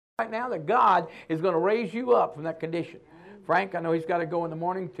right now that God is going to raise you up from that condition. Frank, I know he's got to go in the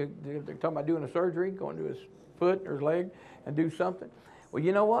morning they're talking about doing a surgery, going to his foot or his leg and do something. Well,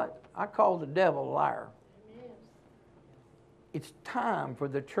 you know what? I call the devil a liar. It's time for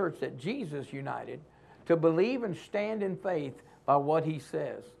the church that Jesus united to believe and stand in faith by what he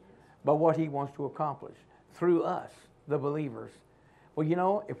says, by what he wants to accomplish through us, the believers. Well, you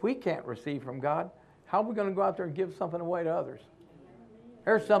know, if we can't receive from God, how are we going to go out there and give something away to others?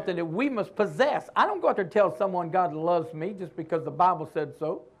 There's something that we must possess. I don't go out there and tell someone God loves me just because the Bible said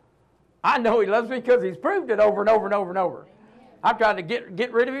so. I know he loves me because he's proved it over and over and over and over. I've tried to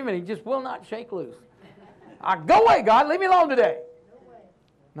get rid of him and he just will not shake loose. Go away, God, leave me alone today.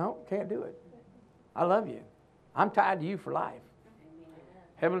 No, can't do it. I love you. I'm tied to you for life.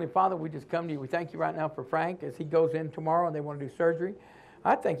 Heavenly Father, we just come to you. We thank you right now for Frank as he goes in tomorrow and they want to do surgery.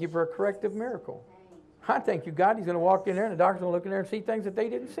 I thank you for a corrective miracle. I thank you, God, he's going to walk in there and the doctor's going to look in there and see things that they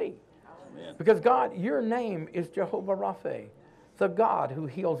didn't see. Amen. Because, God, your name is Jehovah Rapha, the God who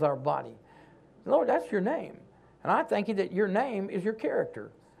heals our body. Lord, that's your name. And I thank you that your name is your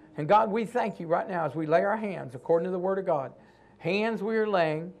character. And, God, we thank you right now as we lay our hands according to the Word of God. Hands we are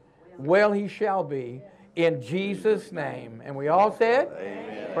laying, well he shall be, in Jesus' name. And we all said,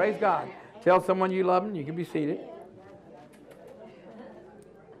 amen. Praise God. Tell someone you love them. You can be seated.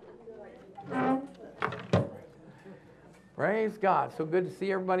 Praise God. So good to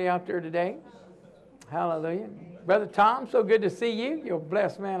see everybody out there today. Hallelujah. Brother Tom, so good to see you. You're a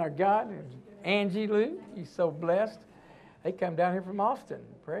blessed man of God. And Angie Lou, you're so blessed. They come down here from Austin.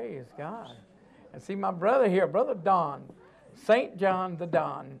 Praise God. And see my brother here, Brother Don. St. John the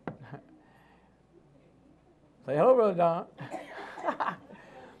Don. Say hello, Brother Don.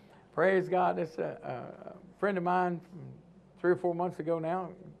 Praise God. It's a friend of mine from 3 or 4 months ago now.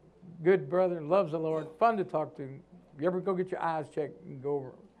 Good brother, loves the Lord. Fun to talk to. If you ever go get your eyes checked, you can go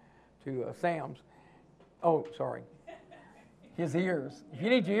over to Sam's. Oh, sorry. His ears. If you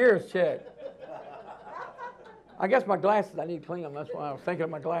need your ears checked. I guess my glasses, I need to clean them. That's why I was thinking of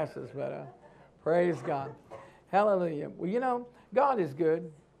my glasses. But praise God. Hallelujah. Well, you know, God is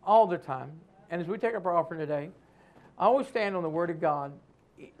good all the time. And as we take up our offering today, I always stand on the Word of God.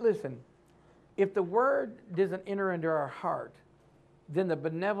 Listen, if the Word doesn't enter into our heart, then the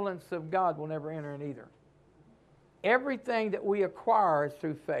benevolence of God will never enter in either. Everything that we acquire is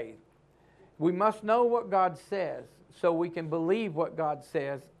through faith. We must know what God says so we can believe what God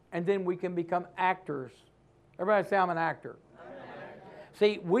says, and then we can become actors. Everybody say, I'm an actor.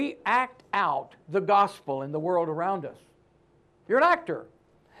 See, we act out the gospel in the world around us. You're an actor.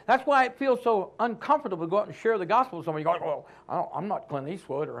 That's why it feels so uncomfortable to go out and share the gospel with somebody. You go, well, I'm not Clint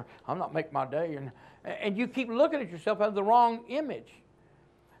Eastwood, or I'm not Make My Day. And you keep looking at yourself as the wrong image.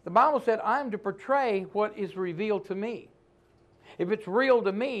 The Bible said, I'm to portray what is revealed to me. If it's real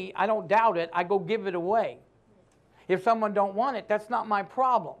to me, I don't doubt it. I go give it away. If someone don't want it, that's not my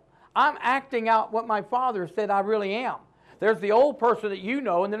problem. I'm acting out what my Father said I really am. There's the old person that you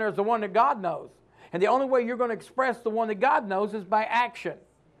know, and then there's the one that God knows. And the only way you're going to express the one that God knows is by action.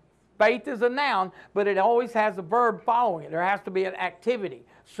 Faith is a noun, but it always has a verb following it. There has to be an activity,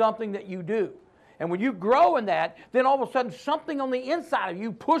 something that you do. And when you grow in that, then all of a sudden something on the inside of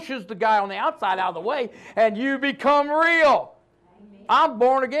you pushes the guy on the outside out of the way, and you become real. Amen. I'm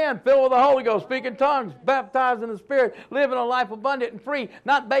born again, filled with the Holy Ghost, speaking tongues, baptized in the Spirit, living a life abundant and free,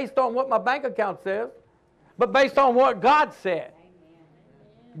 not based on what my bank account says, but based on what God said.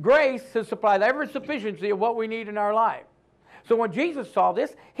 Amen. Grace has supplied every sufficiency of what we need in our life. So when Jesus saw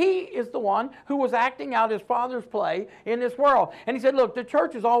this, he is the one who was acting out his Father's play in this world. And he said, look, the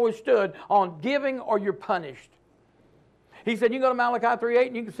church has always stood on giving or you're punished. He said, you go to Malachi 3:8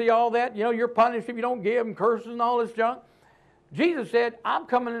 and you can see all that. You know, you're punished if you don't give, and curses and all this junk. Jesus said, I'm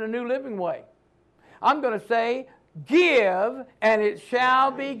coming in a new living way. I'm going to say, give and it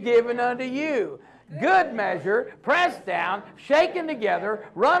shall be given unto you. Good measure, pressed down, shaken together,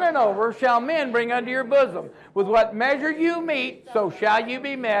 running over, shall men bring unto your bosom. With what measure you meet, so shall you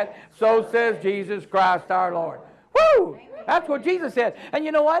be met. So says Jesus Christ our Lord. Woo! That's what Jesus said. And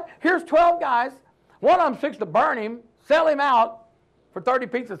you know what? Here's 12 guys. One of them fixed to burn him, sell him out for 30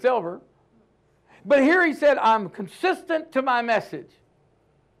 pieces of silver. But here he said, I'm consistent to my message.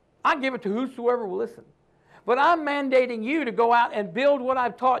 I give it to whosoever will listen. But I'm mandating you to go out and build what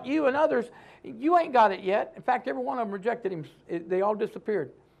I've taught you and others. You ain't got it yet. In fact, every one of them rejected him. They all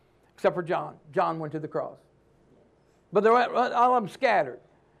disappeared, except for John. John went to the cross. But all of them scattered.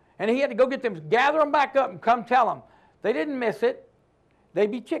 And he had to go get them, gather them back up and come tell them. They didn't miss it. They'd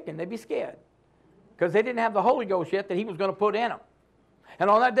be chicken. They'd be scared. Because they didn't have the Holy Ghost yet that he was going to put in them. And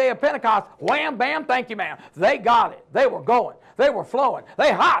on that day of Pentecost, wham, bam, thank you, ma'am. They got it. They were going. They were flowing.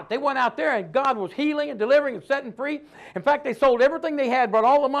 They hot. They went out there and God was healing and delivering and setting free. In fact, they sold everything they had, brought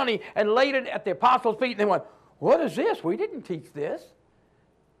all the money and laid it at the apostles' feet. And they went, what is this? We didn't teach this.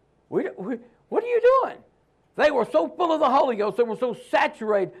 What are you doing? They were so full of the Holy Ghost. They were so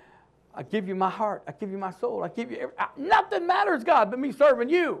saturated. I give you my heart. I give you my soul. I give you nothing matters, God, but me serving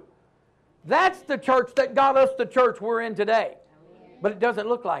you. That's the church that got us the church we're in today. But it doesn't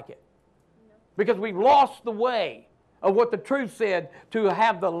look like it. Because we've lost the way of what the truth said to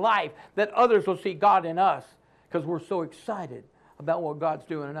have the life that others will see God in us because we're so excited about what God's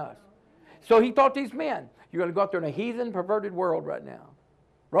doing in us. So he taught these men, you're going to go out there in a heathen, perverted world right now.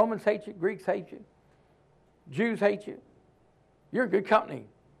 Romans hate you. Greeks hate you. Jews hate you. You're in good company.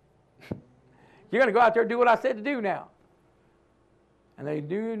 You're going to go out there and do what I said to do now. And they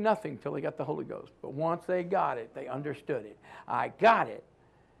knew nothing till they got the Holy Ghost. But once they got it, they understood it. I got it.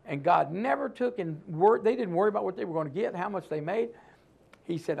 And God never took and they didn't worry about what they were going to get, how much they made.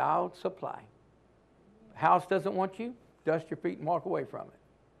 He said, I'll supply. House doesn't want you, dust your feet and walk away from it.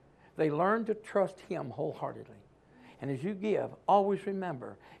 They learned to trust him wholeheartedly. And as you give, always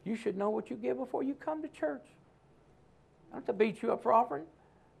remember, you should know what you give before you come to church. I don't have to beat you up for offering.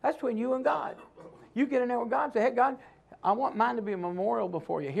 That's between you and God. You get in there with God and say, hey, God, I want mine to be a memorial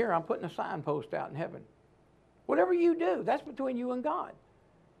before you. Here, I'm putting a signpost out in heaven. Whatever you do, that's between you and God.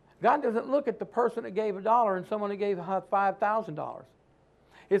 God doesn't look at the person that gave $1 and someone that gave $5,000.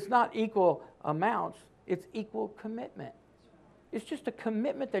 It's not equal amounts. It's equal commitment. It's just a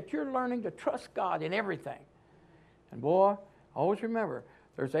commitment that you're learning to trust God in everything. And boy, always remember,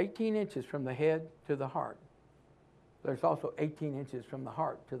 there's 18 inches from the head to the heart. There's also 18 inches from the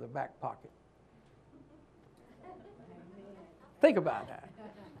heart to the back pocket. Think about that.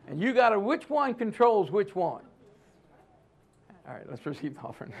 And you got to, which one controls which one? All right, let's receive the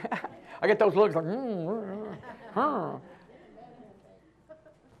offering. I get those looks like,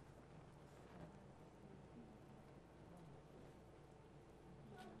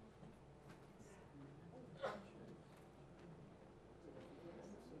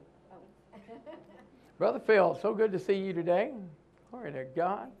 Brother Phil, so good to see you today. Glory to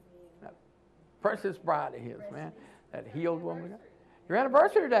God. That precious bride of his, man. That healed woman. Your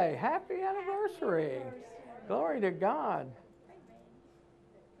anniversary today. Happy anniversary. Glory to God.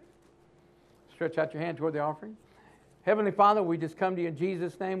 Stretch out your hand toward the offering. Heavenly Father, we just come to you in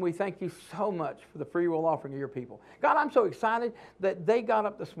Jesus' name. We thank you so much for the free will offering of your people. God, I'm so excited that they got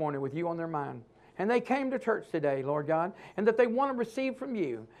up this morning with you on their mind. And they came to church today, Lord God, and that they want to receive from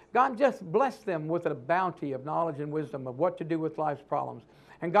you. God, just bless them with a bounty of knowledge and wisdom of what to do with life's problems.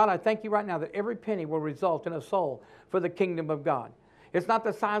 And God, I thank you right now that every penny will result in a soul for the kingdom of God. It's not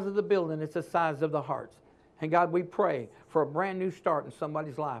the size of the building, it's the size of the hearts. And God, we pray for a brand new start in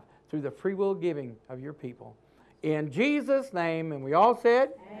somebody's life through the free will giving of your people. In Jesus' name, and we all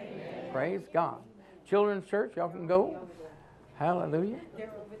said, amen. Praise God. Children's Church, y'all can go. Hallelujah.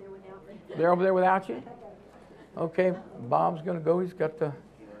 They're over there without you? Okay, Bob's going to go. He's got the...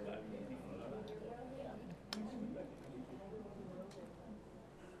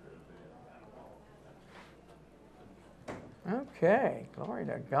 Okay, glory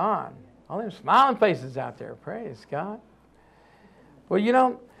to God. All them smiling faces out there. Praise God. Well, you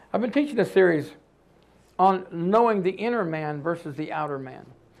know, I've been teaching a series on knowing the inner man versus the outer man.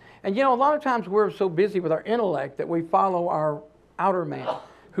 And you know, a lot of times we're so busy with our intellect that we follow our outer man,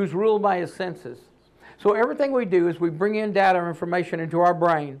 who's ruled by his senses. So everything we do is we bring in data or information into our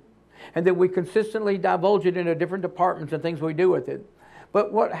brain, and then we consistently divulge it into different departments and things we do with it.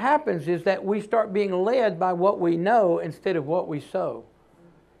 But what happens is that we start being led by what we know instead of what we sow.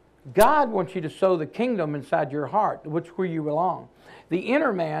 God wants you to sow the kingdom inside your heart, which where you belong. The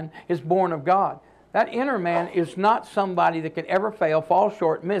inner man is born of God. That inner man is not somebody that can ever fail, fall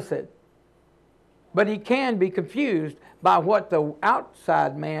short, miss it. But he can be confused by what the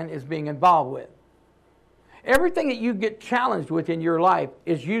outside man is being involved with. Everything that you get challenged with in your life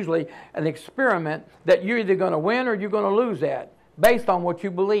is usually an experiment that you're either going to win or you're going to lose at, based on what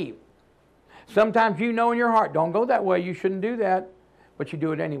you believe. Sometimes you know in your heart, don't go that way, you shouldn't do that, but you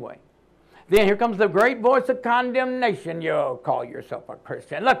do it anyway. Then here comes the great voice of condemnation. You call yourself a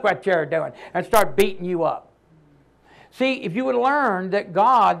Christian. Look what you're doing. And start beating you up. See, if you would learn that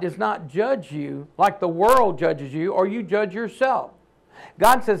God does not judge you like the world judges you or you judge yourself.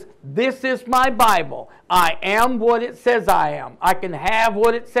 God says, this is my Bible. I am what it says I am. I can have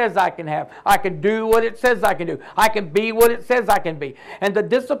what it says I can have. I can do what it says I can do. I can be what it says I can be. And the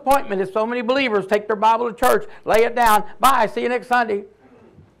disappointment is so many believers take their Bible to church, lay it down, bye, see you next Sunday.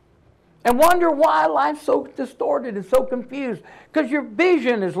 and wonder why life's so distorted and so confused. Because your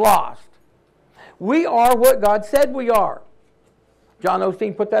vision is lost. We are what God said we are. John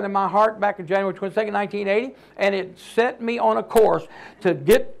Osteen put that in my heart back in January 22nd, 1980, and it set me on a course to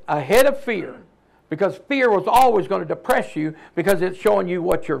get ahead of fear. Because fear was always going to depress you because it's showing you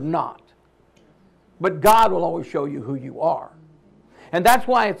what you're not. But God will always show you who you are. And that's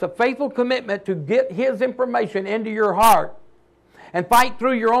why it's a faithful commitment to get His information into your heart and fight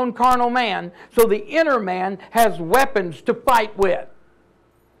through your own carnal man so the inner man has weapons to fight with.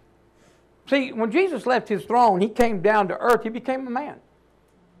 See, when Jesus left His throne, He came down to earth. He became a man.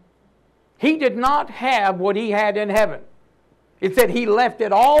 He did not have what He had in heaven. It said He left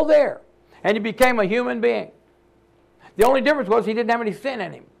it all there. And He became a human being. The only difference was He didn't have any sin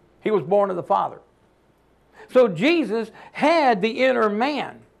in Him. He was born of the Father. So Jesus had the inner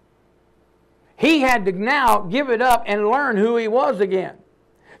man. He had to now give it up and learn who He was again.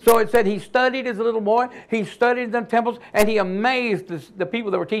 So it said He studied as a little boy. He studied in the temples. And He amazed the people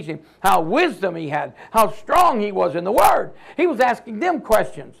that were teaching Him how wisdom He had. How strong He was in the Word. He was asking them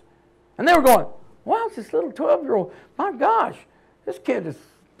questions. And they were going, wow, it's this little 12-year-old. My gosh, this kid is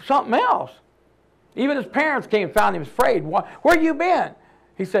something else. Even his parents came and found him afraid. Where you been?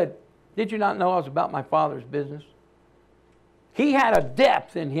 He said, did you not know I was about my Father's business? He had a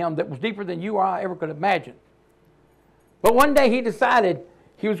depth in him that was deeper than you or I ever could imagine. But one day he decided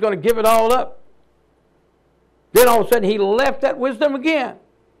he was going to give it all up. Then all of a sudden he left that wisdom again.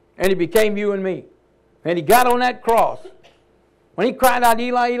 And he became you and me. And he got on that cross. When he cried out,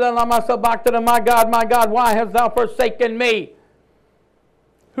 Eli, Eli, lama sabachthani, my God, why hast thou forsaken me?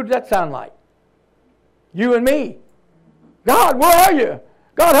 Who did that sound like? You and me. God, where are you?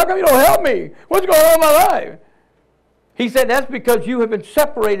 God, how come you don't help me? What's going on in my life? He said, that's because you have been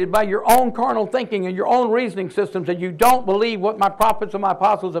separated by your own carnal thinking and your own reasoning systems, and you don't believe what my prophets and my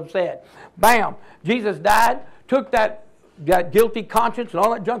apostles have said. Bam. Jesus died, took that guilty conscience and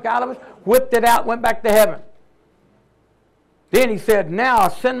all that junk out of us, whipped it out, went back to heaven. Then He said, now I'll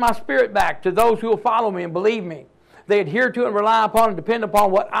send my Spirit back to those who will follow me and believe me. They adhere to and rely upon and depend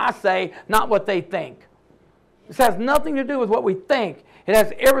upon what I say, not what they think. This has nothing to do with what we think. It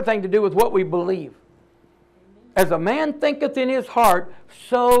has everything to do with what we believe. As a man thinketh in his heart,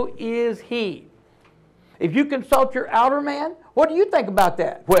 so is he. If you consult your outer man, what do you think about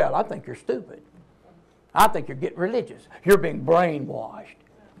that? Well, I think you're stupid. I think you're getting religious. You're being brainwashed.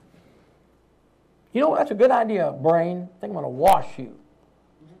 You know, that's a good idea, brain. I think I'm going to wash you.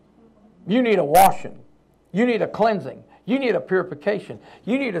 You need a washing. You need a cleansing. You need a purification.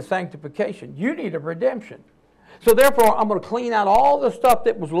 You need a sanctification. You need a redemption. So therefore, I'm going to clean out all the stuff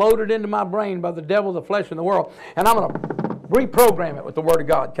that was loaded into my brain by the devil, the flesh, and the world, and I'm going to reprogram it with the Word of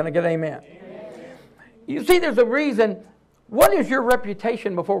God. Can I get an amen? Amen. You see, there's a reason. What is your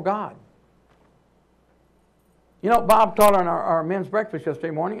reputation before God? You know, Bob taught on our men's breakfast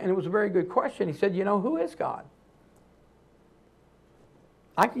yesterday morning, and it was a very good question. He said, you know, who is God?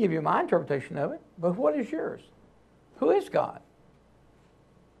 I can give you my interpretation of it, but what is yours? Who is God?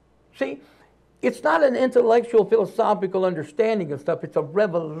 See, it's not an intellectual, philosophical understanding of stuff. It's a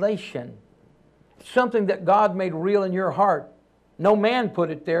revelation. It's something that God made real in your heart. No man put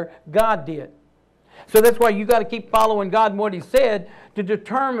it there. God did. So that's why you got to keep following God and what He said to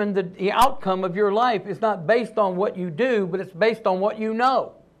determine the outcome of your life. It's not based on what you do, but it's based on what you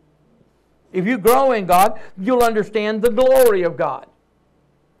know. If you grow in God, you'll understand the glory of God.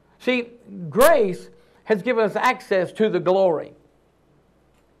 See, grace has given us access to the glory.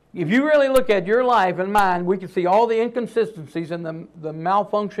 If you really look at your life and mine, we can see all the inconsistencies and the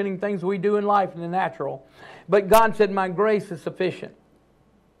malfunctioning things we do in life in the natural. But God said, my grace is sufficient.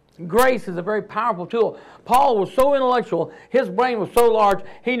 Grace is a very powerful tool. Paul was so intellectual, his brain was so large,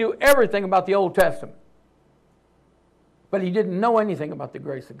 he knew everything about the Old Testament. But he didn't know anything about the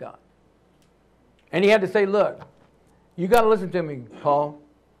grace of God. And he had to say, look, you got to listen to me, Paul.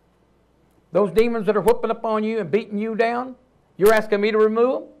 Those demons that are whooping up on you and beating you down, you're asking me to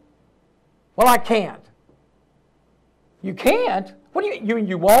remove them? Well, I can't. You can't? What do you mean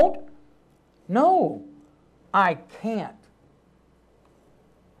you won't? No, I can't.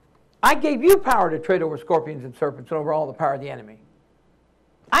 I gave you power to tread over scorpions and serpents and over all the power of the enemy.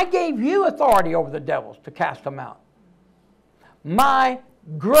 I gave you authority over the devils to cast them out. My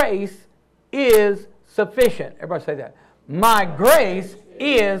grace is sufficient. Everybody say that. My grace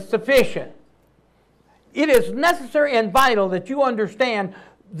is sufficient. It is necessary and vital that you understand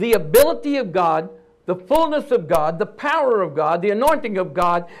the ability of God, the fullness of God, the power of God, the anointing of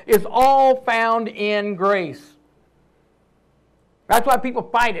God is all found in grace. That's why people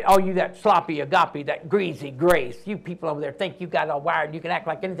fight it. Oh, you that sloppy agape, that greasy grace. You people over there think you got it all wired and you can act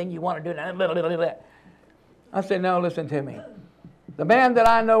like anything you want to do. I said, no, listen to me. The man that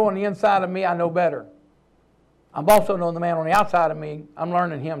I know on the inside of me, I know better. I'm also knowing the man on the outside of me, I'm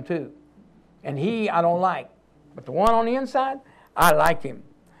learning him too. And he, I don't like. But the one on the inside, I like him.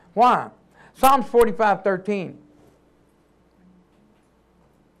 Why? Psalms 45:13.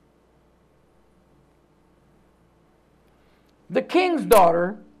 The king's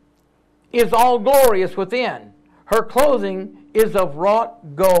daughter is all glorious within. Her clothing is of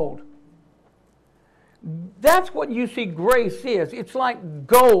wrought gold. That's what you see grace is. It's like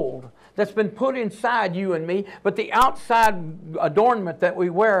gold that's been put inside you and me, but the outside adornment that we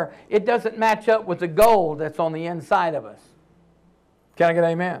wear, it doesn't match up with the gold that's on the inside of us. Can I get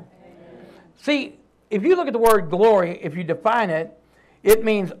an amen? Amen. See, if you look at the word glory, if you define it, it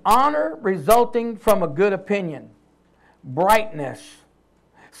means honor resulting from a good opinion. Brightness.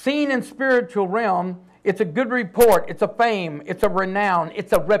 Seen in spiritual realm, it's a good report, it's a fame, it's a renown,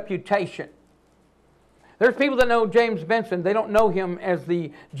 it's a reputation. There's people that know James Benson, they don't know him as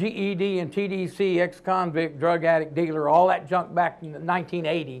the GED and TDC, ex-convict, drug addict, dealer, all that junk back in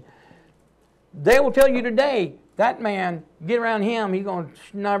 1980. They will tell you today, that man, get around him, he's going to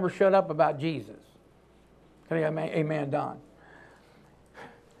never shut up about Jesus. Can you amen, Don?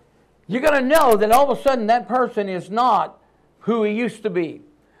 You're going to know that all of a sudden that person is not who he used to be.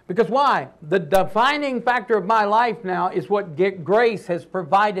 Because why? The defining factor of my life now is what grace has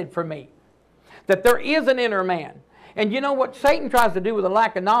provided for me. That there is an inner man. And you know what Satan tries to do with a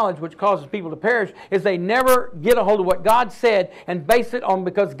lack of knowledge, which causes people to perish, is they never get a hold of what God said and base it on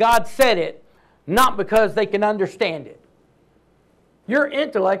because God said it, not because they can understand it. Your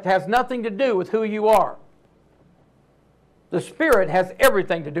intellect has nothing to do with who you are. The Spirit has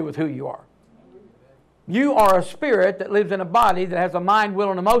everything to do with who you are. You are a spirit that lives in a body that has a mind,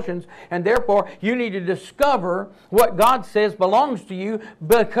 will, and emotions, and therefore you need to discover what God says belongs to you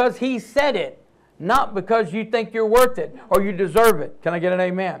because He said it, not because you think you're worth it or you deserve it. Can I get an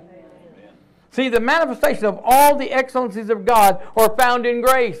amen? Amen. See, the manifestation of all the excellencies of God are found in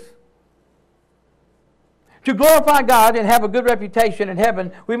grace. To glorify God and have a good reputation in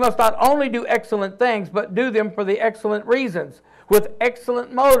heaven, we must not only do excellent things, but do them for the excellent reasons, with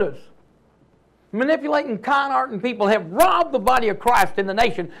excellent motives. Manipulating, con-arting people have robbed the body of Christ in the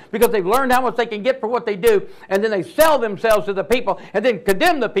nation because they've learned how much they can get for what they do, and then they sell themselves to the people and then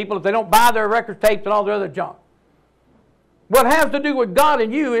condemn the people if they don't buy their record tapes and all their other junk. What has to do with God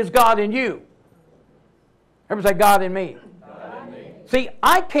in you is God in you. Everybody say, God in me. God in me. See,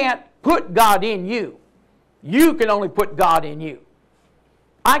 I can't put God in you. You can only put God in you.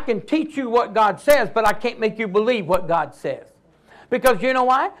 I can teach you what God says, but I can't make you believe what God says. Because you know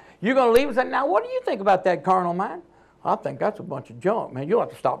why? You're going to leave and say, now what do you think about that carnal mind? I think that's a bunch of junk, man. You'll have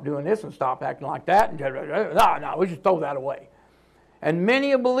to stop doing this and stop acting like that. No, we just throw that away. And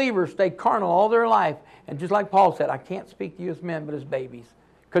many of believers stay carnal all their life. And just like Paul said, I can't speak to you as men but as babies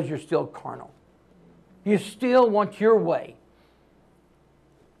because you're still carnal. You still want your way.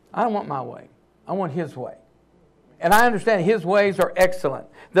 I don't want my way. I want His way. And I understand His ways are excellent.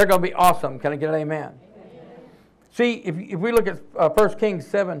 They're going to be awesome. Can I get an amen? Amen. See, if we look at 1 Kings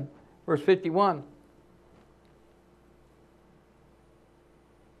 7, verse 51.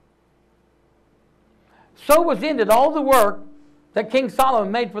 So was ended all the work that King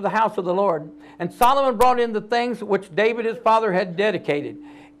Solomon made for the house of the Lord. And Solomon brought in the things which David his father had dedicated.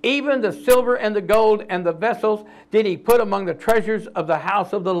 Even the silver and the gold and the vessels did he put among the treasures of the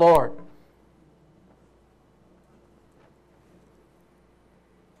house of the Lord.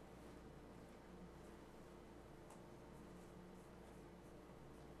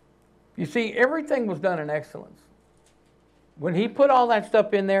 You see, everything was done in excellence. When he put all that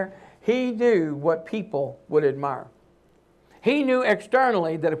stuff in there, he knew what people would admire. He knew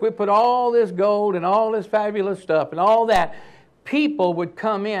externally that if we put all this gold and all this fabulous stuff and all that, people would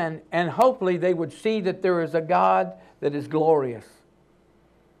come in and hopefully they would see that there is a God that is glorious.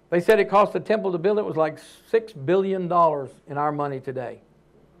 They said it cost the temple to build it was like $6 billion in our money today.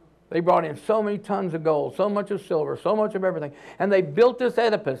 They brought in so many tons of gold, so much of silver, so much of everything. And they built this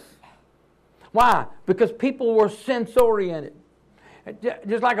edifice. Why? Because people were sense-oriented.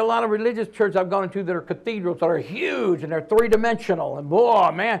 Just like a lot of religious churches I've gone into that are cathedrals that are huge and they're three-dimensional. And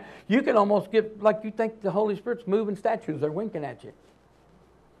boy, man, you can almost get like you think the Holy Spirit's moving statues. They're winking at you.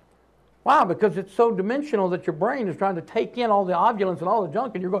 Why? Because it's so dimensional that your brain is trying to take in all the opulence and all the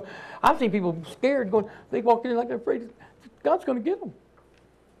junk. And you're going, I've seen people scared going, they walk in like they're afraid God's going to get them.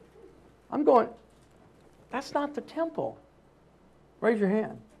 I'm going, that's not the temple. Raise your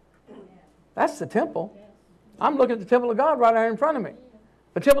hand. That's the temple. I'm looking at the temple of God right here in front of me.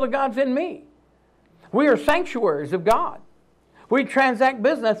 The temple of God's in me. We are sanctuaries of God. We transact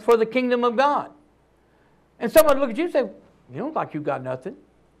business for the kingdom of God. And someone look at you and say, you don't look like you got nothing.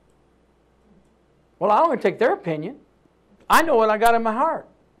 Well, I'm going to take their opinion. I know what I got in my heart.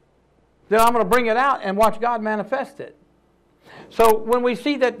 Then I'm going to bring it out and watch God manifest it. So when we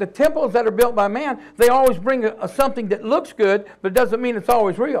see that the temples that are built by man, they always bring something that looks good, but it doesn't mean it's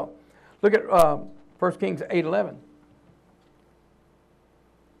always real. Look at 1 Kings 8:11.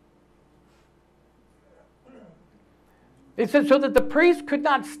 It says, so that the priest could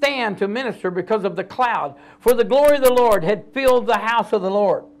not stand to minister because of the cloud, for the glory of the Lord had filled the house of the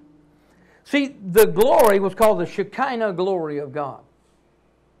Lord. See, the glory was called the Shekinah glory of God.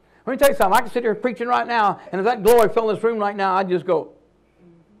 Let me tell you something. I can sit here preaching right now, and if that glory filled this room right now, I'd just go,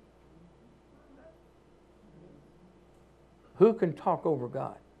 who can talk over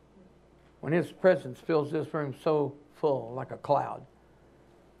God when His presence fills this room so full like a cloud?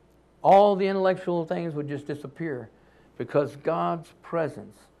 All the intellectual things would just disappear because God's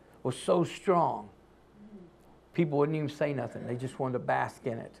presence was so strong, people wouldn't even say nothing. They just wanted to bask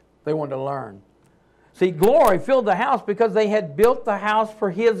in it. They wanted to learn. See, glory filled the house because they had built the house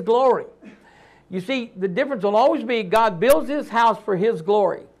for His glory. You see, the difference will always be God builds His house for His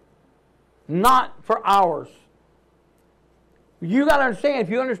glory, not for ours. You got to understand, if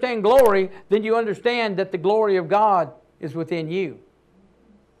you understand glory, then you understand that the glory of God is within you.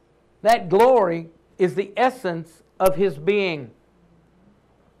 That glory is the essence of His being.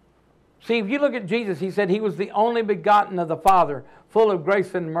 See, if you look at Jesus, He said He was the only begotten of the Father, full of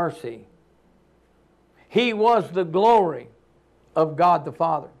grace and mercy. He was the glory of God the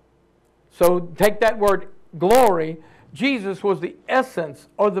Father. So take that word glory. Jesus was the essence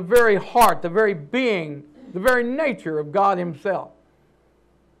or the very heart, the very being, the very nature of God Himself.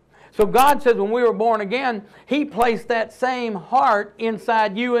 So God says when we were born again, He placed that same heart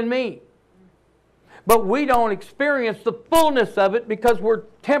inside you and me. But we don't experience the fullness of it because we're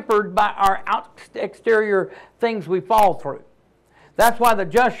tempered by our exterior things we fall through. That's why the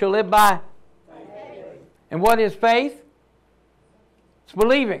just shall live by. And what is faith? It's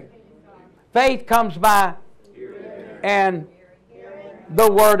believing. Faith comes by and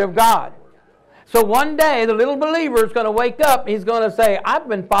the Word of God. So one day the little believer is going to wake up and he's going to say, I've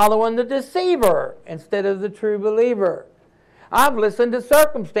been following the deceiver instead of the true believer. I've listened to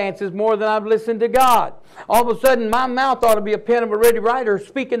circumstances more than I've listened to God. All of a sudden, my mouth ought to be a pen of a ready writer,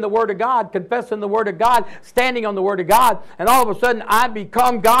 speaking the Word of God, confessing the Word of God, standing on the Word of God, and all of a sudden, I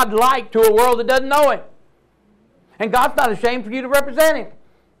become God-like to a world that doesn't know Him. And God's not ashamed for you to represent Him.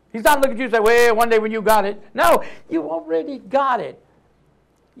 He's not looking at you and say, well, one day when you got it. No, you already got it.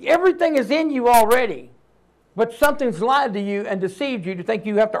 Everything is in you already. But something's lied to you and deceived you to think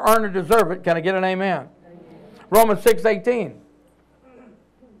you have to earn or deserve it. Can I get an amen? Romans 6:18.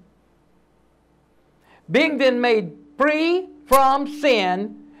 Being then made free from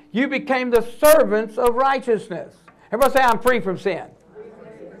sin, you became the servants of righteousness. Everybody say, I'm free from sin.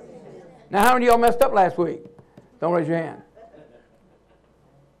 Now, how many of y'all messed up last week? Don't raise your hand.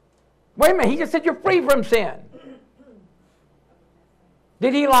 Wait a minute, he just said you're free from sin.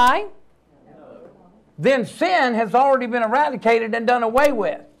 Did he lie? No. Then sin has already been eradicated and done away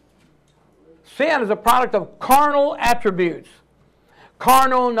with. Sin is a product of carnal attributes,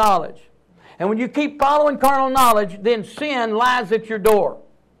 carnal knowledge. And when you keep following carnal knowledge, then sin lies at your door.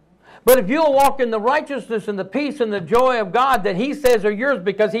 But if you'll walk in the righteousness and the peace and the joy of God that He says are yours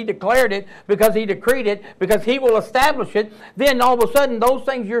because He declared it, because He decreed it, because He will establish it, then all of a sudden those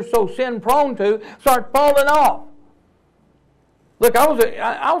things you're so sin prone to start falling off. Look, I was an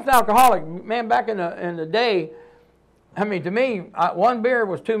alcoholic, man, back in the day. I mean, to me, one beer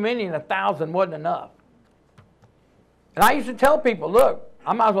was too many and 1,000 wasn't enough. And I used to tell people, look,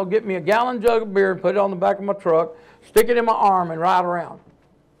 I might as well get me a gallon jug of beer and put it on the back of my truck, stick it in my arm and ride around.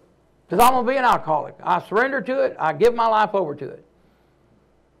 Because I'm going to be an alcoholic. I surrender to it. I give my life over to it.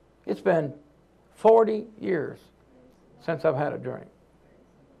 It's been 40 years since I've had a drink.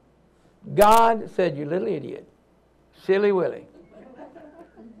 God said, you little idiot, silly Willie.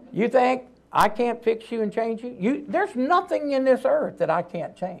 You think I can't fix you and change you? There's nothing in this earth that I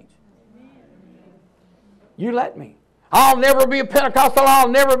can't change. You let me. I'll never be a Pentecostal. I'll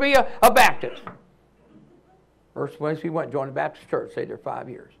never be a Baptist. First place we went, joined the Baptist church, stayed there 5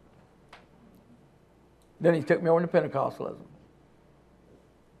 years. Then he took me over to Pentecostalism.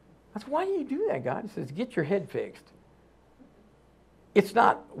 I said, why do you do that, God? He says, get your head fixed. It's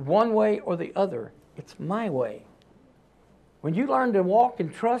not one way or the other. It's my way. When you learn to walk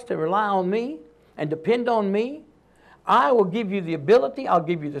and trust and rely on me and depend on me, I will give you the ability, I'll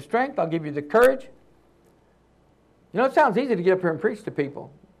give you the strength, I'll give you the courage You know, it sounds easy to get up here and preach to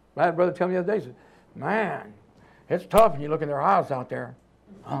people. I had a brother tell me the other day, he said, man, it's tough when you look in their eyes out there.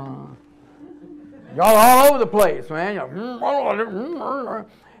 Y'all all over the place, man. You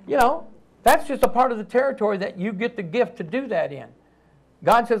know, that's just a part of the territory that you get the gift to do that in.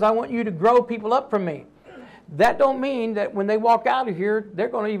 God says, I want you to grow people up from me. That don't mean that when they walk out of here, they're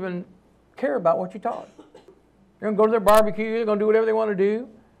going to even care about what you taught. They're going to go to their barbecue. They're going to do whatever they want to do.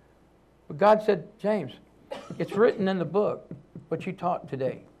 But God said, James, it's written in the book what you taught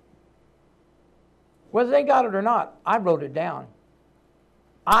today. Whether they got it or not, I wrote it down.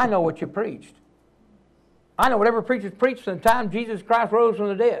 I know what you preached. I know whatever preachers preached from the time Jesus Christ rose from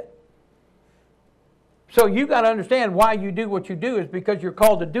the dead. So you got to understand why you do what you do is because you're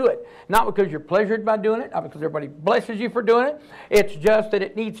called to do it. Not because you're pleasured by doing it, not because everybody blesses you for doing it. It's just that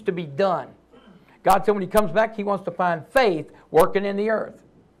it needs to be done. God said when He comes back, He wants to find faith working in the earth.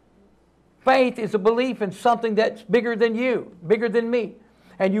 Faith is a belief in something that's bigger than you, bigger than me.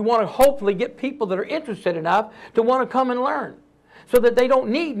 And you want to hopefully get people that are interested enough to want to come and learn. So that they don't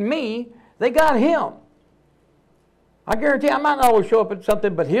need me, they got Him. I guarantee I might not always show up at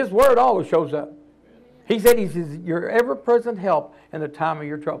something, but His Word always shows up. He said He's your ever-present help in the time of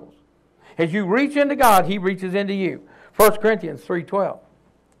your troubles. As you reach into God, He reaches into you. 1 Corinthians 3:12.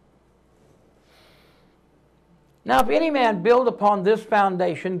 Now if any man build upon this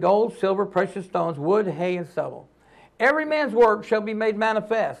foundation gold, silver, precious stones, wood, hay, and stubble, every man's work shall be made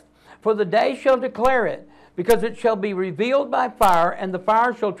manifest, for the day shall declare it, because it shall be revealed by fire, and the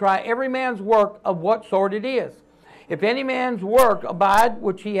fire shall try every man's work of what sort it is. If any man's work abide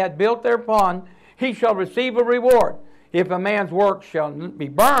which he had built thereupon, he shall receive a reward. If a man's work shall be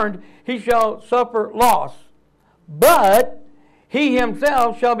burned, he shall suffer loss. But he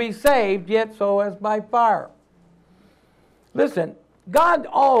himself shall be saved, yet so as by fire. Listen, God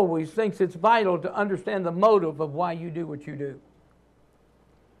always thinks it's vital to understand the motive of why you do what you do.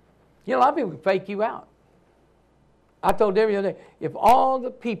 You know, a lot of people can fake you out. I told Debbie the other day, if all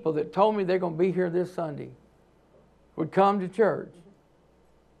the people that told me they're going to be here this Sunday would come to church,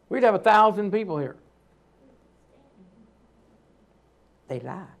 we'd have 1,000 people here. They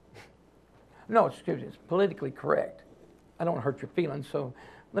lie. No, excuse me, it's politically correct. I don't want to hurt your feelings, so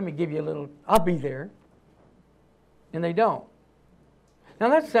let me give you a little, I'll be there. And they don't. Now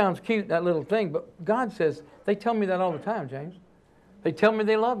that sounds cute, that little thing, but God says, they tell me that all the time, James. They tell me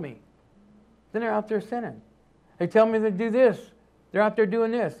they love me. Then they're out there sinning. They tell me they do this. They're out there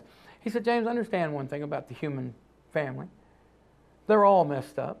doing this. He said, James, understand one thing about the human family. They're all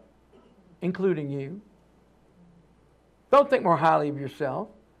messed up, including you. Don't think more highly of yourself.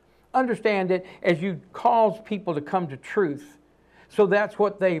 Understand that as you cause people to come to truth, so that's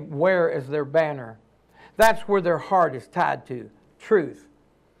what they wear as their banner. That's where their heart is tied to, truth.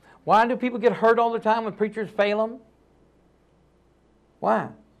 Why do people get hurt all the time when preachers fail them? Why?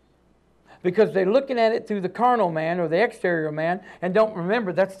 Because they're looking at it through the carnal man or the exterior man and don't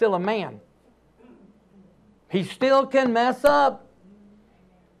remember that's still a man. He still can mess up.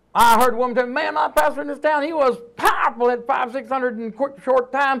 I heard one time, man, my pastor in this town, he was powerful at 500-600 in quick,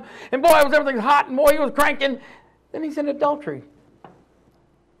 short time. And boy, everything's hot, and boy, he was cranking. Then he's in adultery.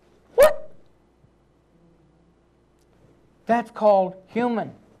 What? That's called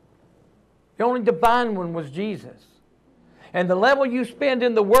human. The only divine one was Jesus. And the level you spend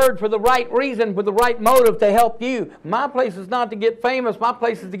in the Word for the right reason, with the right motive to help you. My place is not to get famous. My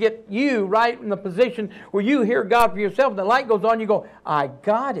place is to get you right in the position where you hear God for yourself. And the light goes on, you go, I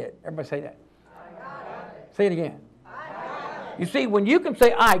got it. Everybody say that. I got it. Say it again. I got it. You see, when you can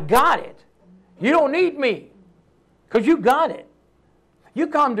say, I got it, you don't need me. Because you got it. You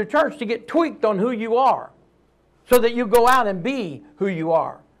come to church to get tweaked on who you are, so that you go out and be who you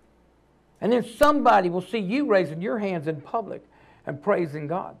are. And then somebody will see you raising your hands in public and praising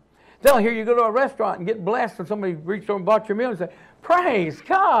God. They'll hear you go to a restaurant and get blessed, and somebody reached over and bought your meal and say, praise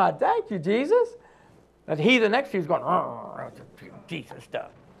God, thank you, Jesus. And he, the next to you, is going, oh, Jesus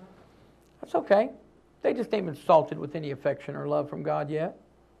stuff. That's okay. They just ain't been salted with any affection or love from God yet.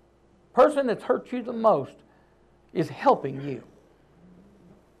 Person that's hurt you the most is helping you.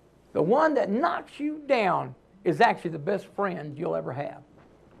 The one that knocks you down is actually the best friend you'll ever have.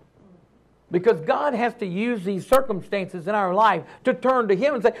 Because God has to use these circumstances in our life to turn to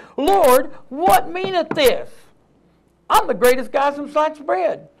Him and say, Lord, what meaneth this? I'm the greatest guy since sliced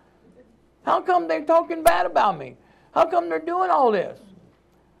bread. How come they're talking bad about me? How come they're doing all this?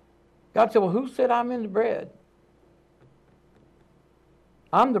 God said, well, who said I'm in the bread?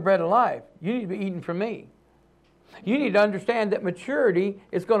 I'm the bread of life. You need to be eating from me. You need to understand that maturity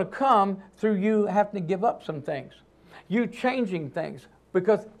is going to come through you having to give up some things. You changing things.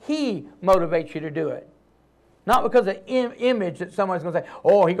 Because He motivates you to do it. Not because of image that somebody's going to say,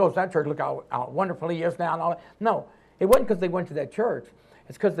 oh, he goes to that church, look how wonderful he is now and all that. No, it wasn't because they went to that church.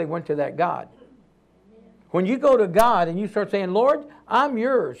 It's because they went to that God. When you go to God and you start saying, Lord, I'm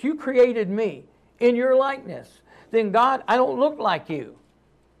yours. You created me in your likeness. Then God, I don't look like you.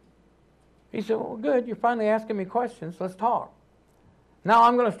 He said, well, good. You're finally asking me questions. Let's talk. Now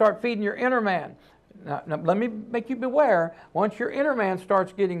I'm going to start feeding your inner man. Now, let me make you beware. Once your inner man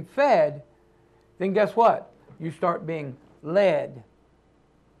starts getting fed, then guess what? You start being led.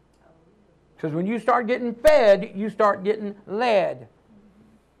 Because when you start getting fed, you start getting led.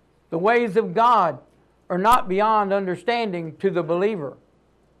 The ways of God are not beyond understanding to the believer.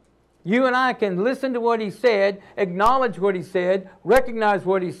 You and I can listen to what He said, acknowledge what He said, recognize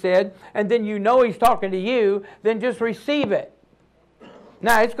what He said, and then you know He's talking to you, then just receive it.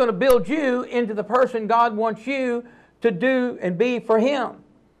 Now, it's going to build you into the person God wants you to do and be for Him.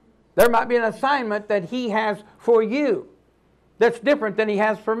 There might be an assignment that He has for you that's different than He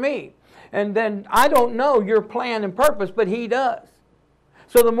has for me. And then I don't know your plan and purpose, but He does.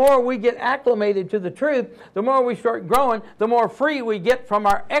 So the more we get acclimated to the truth, the more we start growing, the more free we get from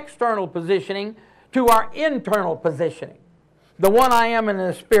our external positioning to our internal positioning. The one I am in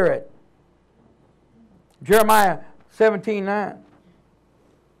the Spirit. Jeremiah 17:9.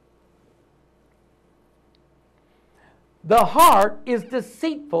 The heart is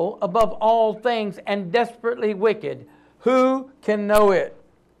deceitful above all things and desperately wicked. Who can know it?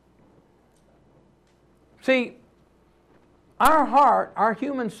 See, our heart, our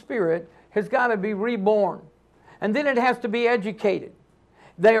human spirit, has got to be reborn. And then it has to be educated.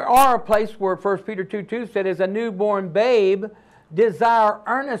 There are a place where 1 Peter 2:2 said, as a newborn babe, desire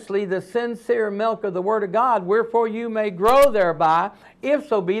earnestly the sincere milk of the Word of God, wherefore you may grow thereby, if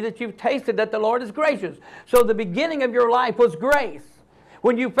so be that you've tasted that the Lord is gracious. So the beginning of your life was grace.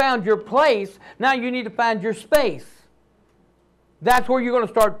 When you found your place, now you need to find your space. That's where you're going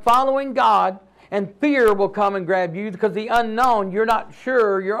to start following God, and fear will come and grab you because the unknown, you're not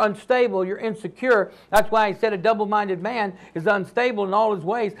sure, you're unstable, you're insecure. That's why He said a double-minded man is unstable in all his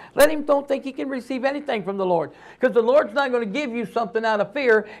ways. Let him don't think he can receive anything from the Lord. Because the Lord's not going to give you something out of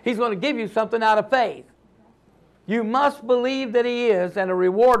fear. He's going to give you something out of faith. You must believe that He is, and a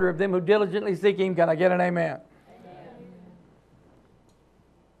rewarder of them who diligently seek Him. Can I get an amen?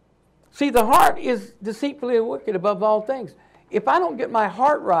 See, the heart is deceitfully wicked above all things. If I don't get my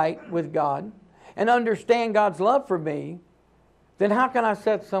heart right with God, and understand God's love for me, then how can I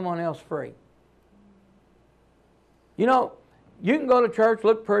set someone else free? You know, you can go to church,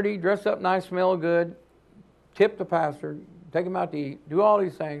 look pretty, dress up nice, smell good, tip the pastor, take him out to eat, do all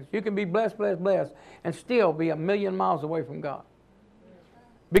these things. You can be blessed, blessed, blessed, and still be 1,000,000 miles away from God.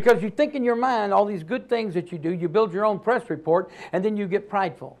 Because you think in your mind all these good things that you do, you build your own press report, and then you get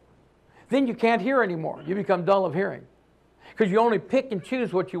prideful. Then you can't hear anymore. You become dull of hearing. Because you only pick and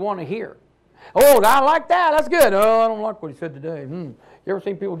choose what you want to hear. Oh, I like that. That's good. Oh, I don't like what he said today. You ever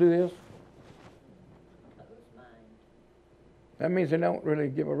seen people do this? That means they don't really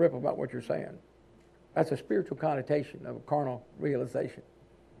give a rip about what you're saying. That's a spiritual connotation of a carnal realization.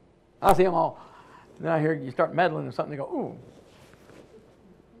 I see them all. Then I hear you start meddling in something, they go, ooh.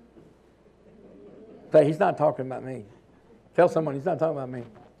 Say, he's not talking about me. Tell someone he's not talking about me.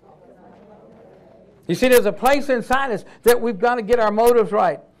 You see, there's a place inside us that we've got to get our motives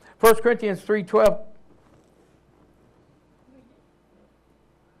right. 1 Corinthians 3:12.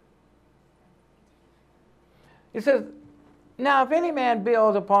 It says, now if any man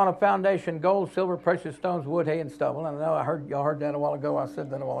builds upon a foundation gold, silver, precious stones, wood, hay, and stubble, and I know y'all heard that a while ago, I said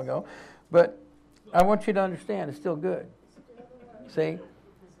that a while ago, but I want you to understand it's still good. See?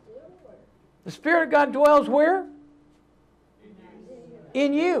 The Spirit of God dwells where?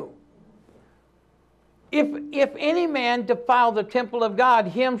 In you. If any man defile the temple of God,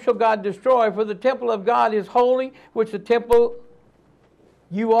 him shall God destroy, for the temple of God is holy, which the temple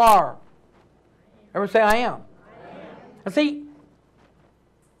you are. Everyone say, I am. And see,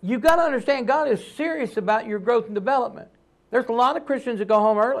 you've got to understand God is serious about your growth and development. There's a lot of Christians that go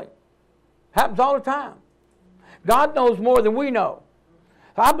home early. Happens all the time. God knows more than we know.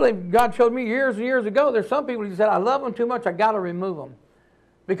 I believe God showed me years and years ago, there's some people who said, I love them too much, I got to remove them.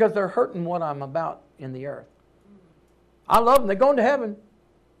 Because they're hurting what I'm about in the earth. I love them. They're going to heaven.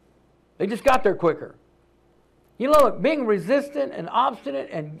 They just got there quicker. You know, look, being resistant and obstinate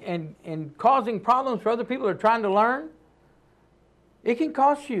and causing problems for other people who are trying to learn, it can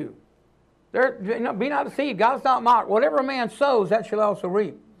cost you. Be not deceived. God is not mocked. Whatever a man sows, that shall also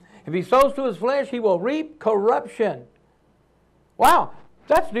reap. If he sows to his flesh, he will reap corruption. Wow,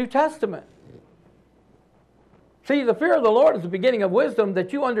 that's New Testament. See, the fear of the Lord is the beginning of wisdom,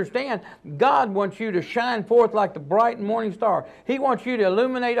 that you understand God wants you to shine forth like the bright morning star. He wants you to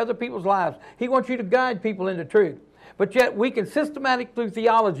illuminate other people's lives. He wants you to guide people into truth. But yet we can systematically, through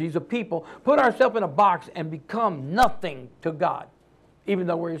theologies of people, put ourselves in a box and become nothing to God, even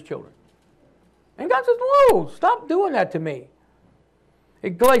though we're His children. And God says, whoa, stop doing that to me.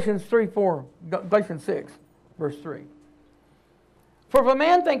 In Galatians 6, verse 3. For if a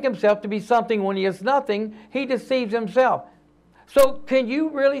man think himself to be something when he is nothing, he deceives himself. So can you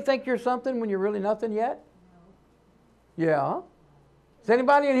really think you're something when you're really nothing yet? Yeah. Has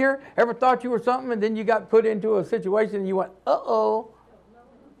anybody in here ever thought you were something and then you got put into a situation and you went, uh-oh,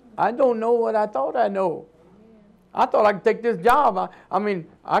 I don't know what I thought I know. I thought I could take this job.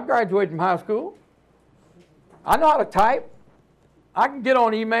 I graduated from high school. I know how to type. I can get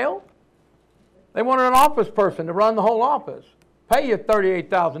on email. They wanted an office person to run the whole office. Pay you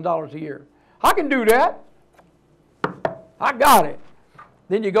 $38,000 a year. I can do that. I got it.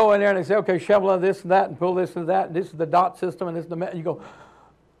 Then you go in there and they say, okay, shovel this and that and pull this and that, and this is the dot system and this is the... And you go,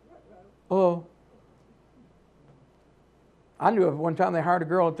 oh. I knew of one time they hired a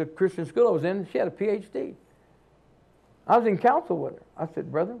girl at the Christian school I was in, she had a PhD. I was in counsel with her. I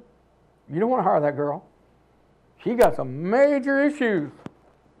said, brother, you don't want to hire that girl. She got some major issues.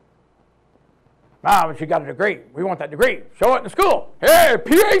 Ah, but she got a degree. We want that degree. Show it in the school. Hey,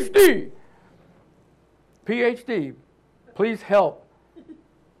 PhD. PhD. Please help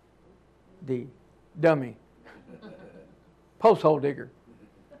the dummy. Post hole digger.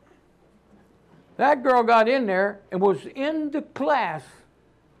 That girl got in there and was in the class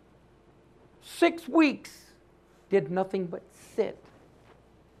 6 weeks. Did nothing but sit.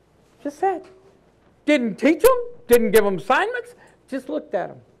 Just sat. Didn't teach them. Didn't give them assignments. Just looked at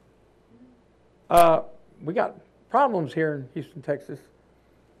them. We got problems here in Houston, Texas.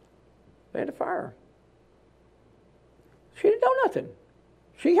 They had to fire her. She didn't know nothing.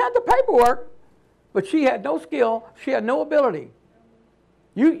 She had the paperwork, but she had no skill. She had no ability.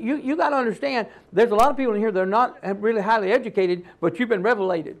 You got to understand, there's a lot of people in here that are not really highly educated, but you've been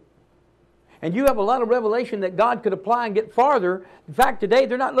revelated. And you have a lot of revelation that God could apply and get farther. In fact, today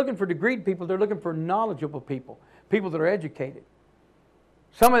they're not looking for degreed people. They're looking for knowledgeable people, people that are educated.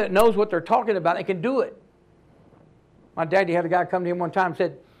 Someone that knows what they're talking about and can do it. My daddy had a guy come to him one time and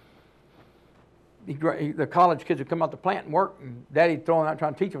said, the college kids would come out the plant and work, and Daddy'd throw them out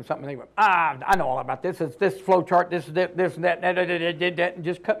trying to teach them something. And they went, I know all about this. It's this flow chart, this and that, and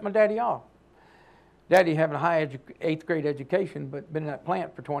just cut my daddy off. Daddy having a high 8th grade education, but been in that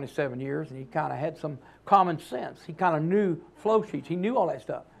plant for 27 years, and he kind of had some common sense. He kind of knew flow sheets. He knew all that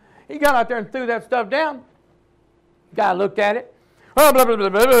stuff. He got out there and threw that stuff down. Guy looked at it. Oh, blah, blah, blah,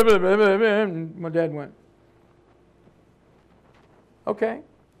 blah, blah, blah, blah, blah. And my dad went, okay.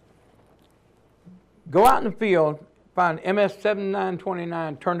 Go out in the field, find MS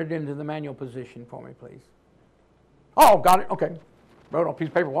 7929, turn it into the manual position for me, please. Oh, got it. Okay. Wrote on a piece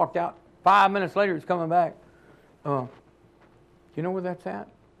of paper, walked out. 5 minutes later, he's coming back. You know where that's at?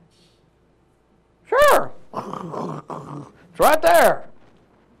 Sure. It's right there.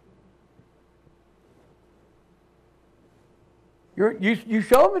 You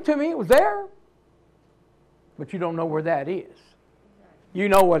showed it to me. It was there. But you don't know where that is. You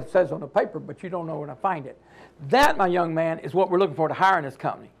know what it says on the paper, but you don't know where to find it. That, my young man, is what we're looking for to hire in this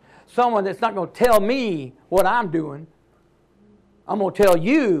company. Someone that's not going to tell me what I'm doing. I'm going to tell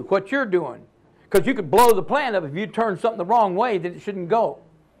you what you're doing. Because you could blow the plan up if you turn something the wrong way that it shouldn't go.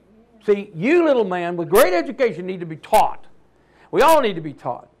 See, you little man with great education need to be taught. We all need to be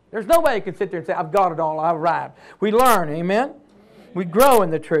taught. There's nobody who can sit there and say, I've got it all, I've arrived. We learn, amen? We grow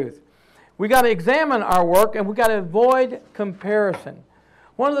in the truth. We got to examine our work, and we got to avoid comparison.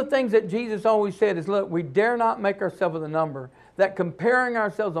 One of the things that Jesus always said is, look, we dare not make ourselves of the number, that comparing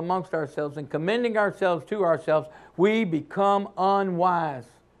ourselves amongst ourselves and commending ourselves to ourselves, we become unwise.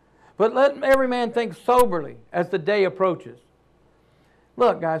 But let every man think soberly as the day approaches.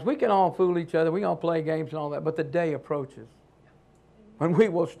 Look, guys, we can all fool each other. We can all play games and all that, but the day approaches when we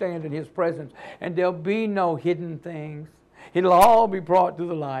will stand in His presence, and there'll be no hidden things. It'll all be brought to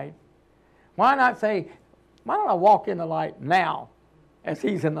the light. Why not say, why don't I walk in the light now as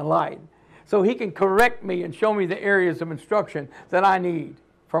He's in the light, so He can correct me and show me the areas of instruction that I need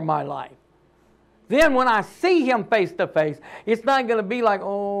for my life. Then when I see Him face to face, it's not going to be like,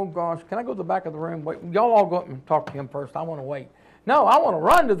 oh gosh, can I go to the back of the room? Wait, y'all all go up and talk to Him first. I want to wait. No, I want to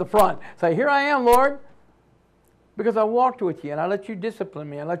run to the front. Say, here I am, Lord. Because I walked with you and I let you discipline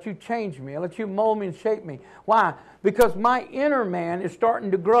me. I let you change me. I let you mold me and shape me. Why? Because my inner man is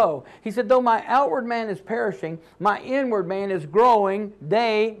starting to grow. He said, though my outward man is perishing, my inward man is growing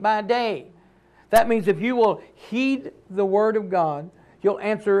day by day. That means if you will heed the Word of God, you'll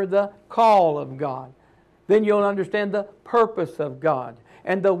answer the call of God. Then you'll understand the purpose of God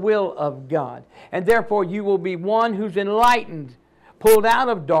and the will of God. And therefore you will be one who's enlightened, pulled out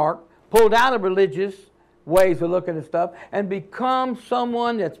of dark, pulled out of religious ways of looking at stuff, and become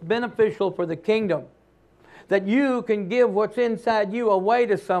someone that's beneficial for the kingdom. That you can give what's inside you away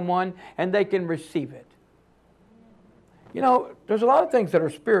to someone and they can receive it. You know, there's a lot of things that are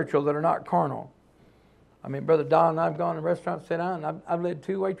spiritual that are not carnal. I mean, Brother Don and I have gone to restaurants, sit down, and I've led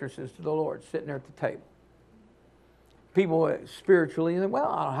 2 waitresses to the Lord sitting there at the table. People spiritually,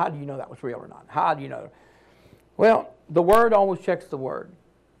 well, how do you know that was real or not? How do you know? Well, the Word always checks the Word.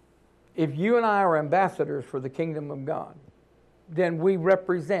 If you and I are ambassadors for the kingdom of God, then we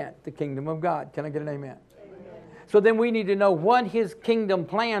represent the kingdom of God. Can I get an amen? So then we need to know what His kingdom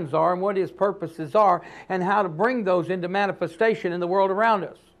plans are and what His purposes are and how to bring those into manifestation in the world around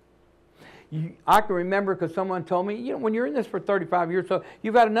us. I can remember because someone told me, you know, when you're in this for 35 years, so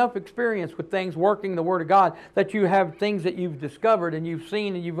you've had enough experience with things working the Word of God that you have things that you've discovered and you've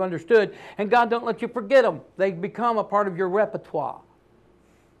seen and you've understood, and God don't let you forget them. They become a part of your repertoire.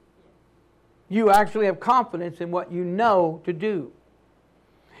 You actually have confidence in what you know to do.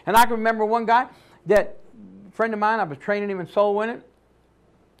 And I can remember one guy that a friend of mine, I was training him in soul winning.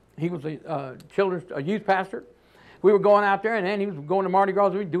 He was a youth pastor. We were going out there, and then he was going to Mardi Gras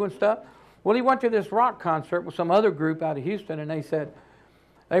doing stuff. Well, he went to this rock concert with some other group out of Houston, and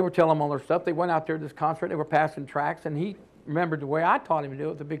they were telling him all their stuff. They went out there to this concert, they were passing tracts, and he remembered the way I taught him to do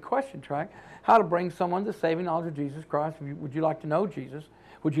it, the big question track, how to bring someone to the saving knowledge of Jesus Christ. Would you like to know Jesus?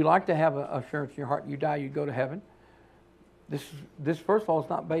 Would you like to have an assurance in your heart you die, you go to heaven? This first of all, is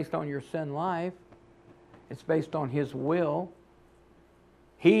not based on your sin life. It's based on His will.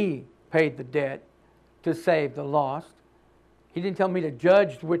 He paid the debt to save the lost. He didn't tell me to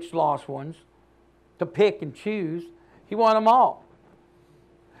judge which lost ones, to pick and choose. He wanted them all.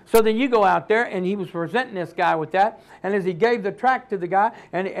 So then you go out there, and he was presenting this guy with that, and as he gave the tract to the guy,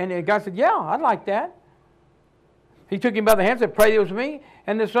 and the guy said, yeah, I'd like that. He took him by the hand and said, pray with me.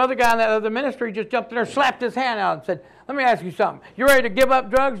 And this other guy in that other ministry just jumped in there, slapped his hand out and said, let me ask you something. You ready to give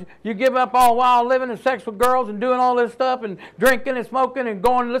up drugs? You give up all wild living and sex with girls and doing all this stuff and drinking and smoking and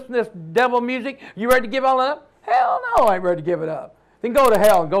going and listening to this devil music? You ready to give all that up? Hell no, I ain't ready to give it up. Then go to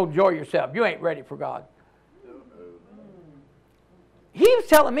hell and go enjoy yourself. You ain't ready for God. He was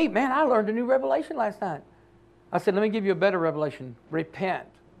telling me, man, I learned a new revelation last night. I said, let me give you a better revelation. Repent.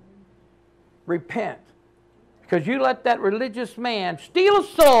 Repent. Because you let that religious man steal a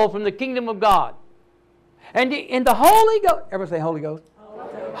soul from the kingdom of God. And in the Holy Ghost, everybody say Holy Ghost.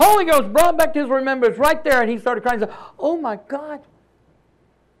 Holy Ghost brought back to his remembrance right there, and he started crying. He said, oh my God.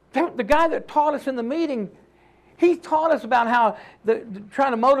 The guy that taught us in the meeting, he taught us about how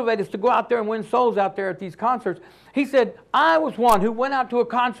trying to motivate us to go out there and win souls out there at these concerts. He said, I was one who went out to a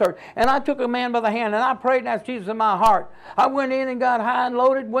concert, and I took a man by the hand, and I prayed and asked Jesus in my heart. I went in and got high and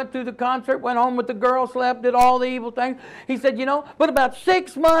loaded, went through the concert, went home with the girl, slept, did all the evil things. He said, you know, but about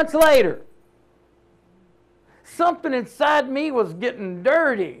 6 months later, something inside me was getting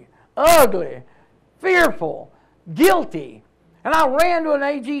dirty, ugly, fearful, guilty. And I ran to an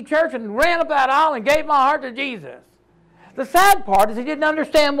AG church and ran up that aisle and gave my heart to Jesus. The sad part is he didn't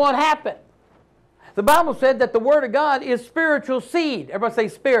understand what happened. The Bible said that the Word of God is spiritual seed. Everybody say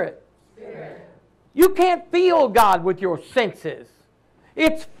spirit. Spirit. You can't feel God with your senses.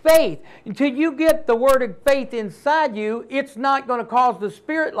 It's faith. Until you get the word of faith inside you, it's not going to cause the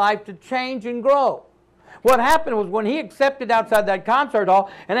spirit life to change and grow. What happened was when he accepted outside that concert hall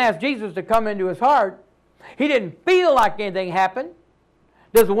and asked Jesus to come into his heart, he didn't feel like anything happened.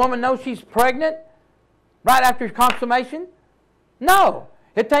 Does a woman know she's pregnant right after consummation? No.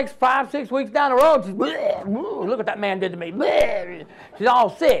 It takes 5-6 weeks down the road. She's, bleh, bleh, look what that man did to me. Bleh. She's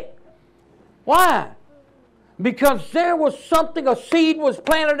all sick. Why? Because there was something, a seed was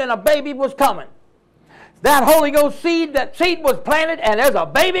planted and a baby was coming. That Holy Ghost seed, that seed was planted and there's a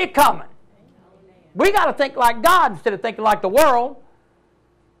baby coming. We got to think like God instead of thinking like the world.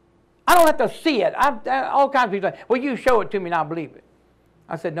 I don't have to see it. All kinds of people say, well, you show it to me and I'll believe it.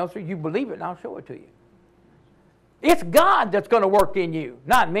 I said, no, sir, you believe it and I'll show it to you. It's God that's going to work in you,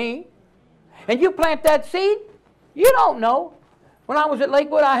 not me. And you plant that seed, you don't know. When I was at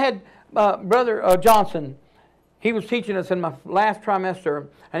Lakewood, I had Brother Johnson. He was teaching us in my last trimester,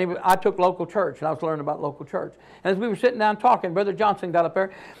 and I took local church, and I was learning about local church. And as we were sitting down talking, Brother Johnson got up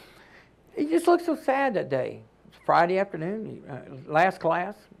there. He just looked so sad that day. It was Friday afternoon, last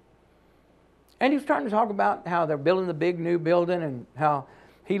class. And he was starting to talk about how they're building the big new building and how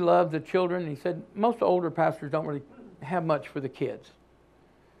he loved the children. He said most older pastors don't really have much for the kids.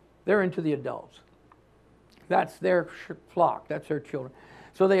 They're into the adults. That's their flock. That's their children.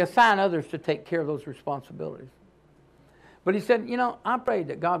 So they assign others to take care of those responsibilities. But he said, you know, I prayed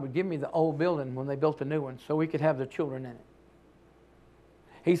that God would give me the old building when they built the new one so we could have the children in it.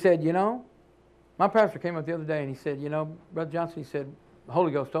 He said, you know, my pastor came up the other day and he said, you know, Brother Johnson, he said, the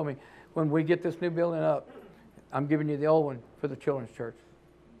Holy Ghost told me, when we get this new building up, I'm giving you the old one for the children's church.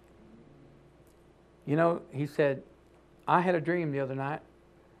 You know, he said, I had a dream the other night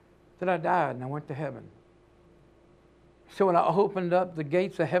that I died and I went to heaven. So when I opened up the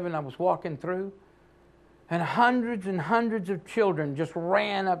gates of heaven, I was walking through, and hundreds of children just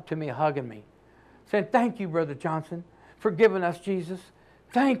ran up to me, hugging me, saying, thank you, Brother Johnson, for giving us Jesus.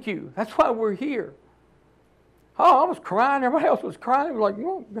 Thank you. That's why we're here. Oh, I was crying. Everybody else was crying. It was like,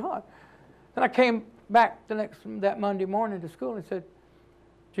 oh, God. Then I came back that Monday morning to school and said,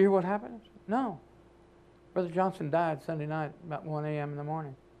 did you hear what happened? No. Brother Johnson died Sunday night about 1 a.m. in the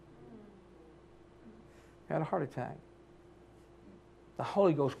morning. He had a heart attack. The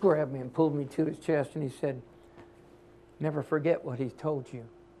Holy Ghost grabbed me and pulled me to his chest and he said, never forget what he's told you.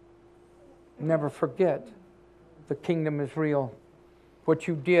 Never forget the kingdom is real. What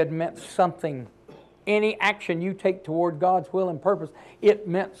you did meant something. Any action you take toward God's will and purpose, it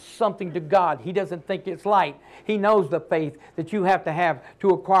meant something to God. He doesn't think it's light. He knows the faith that you have to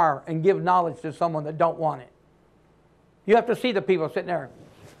acquire and give knowledge to someone that don't want it. You have to see the people sitting there.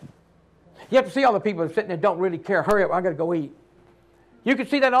 You have to see all the people sitting there don't really care. Hurry up, I got to go eat. You can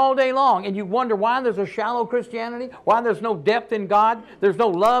see that all day long, and you wonder why there's a shallow Christianity, why there's no depth in God, there's no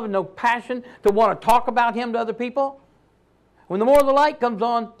love and no passion to want to talk about Him to other people. When the more the light comes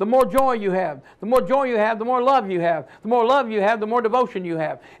on, the more joy you have. The more joy you have, the more love you have. The more love you have, the more devotion you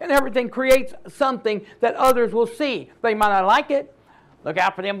have. And everything creates something that others will see. They might not like it. Look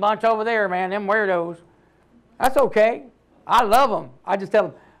out for them bunch over there, man, them weirdos. That's okay. I love them. I just tell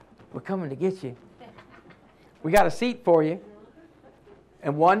them, we're coming to get you. We got a seat for you.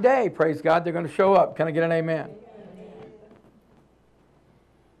 And one day, praise God, they're going to show up. Can I get an amen?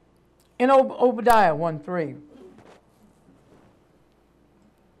 In Obadiah 1:3,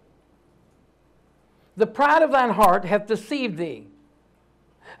 the pride of thine heart hath deceived thee.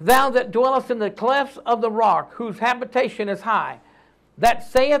 Thou that dwellest in the clefts of the rock, whose habitation is high, that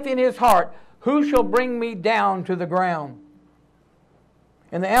saith in his heart, who shall bring me down to the ground?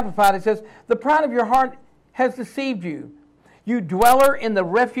 In the Amplified it says, the pride of your heart has deceived you. You dweller in the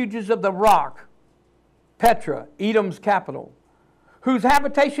refuges of the rock, Petra, Edom's capital, whose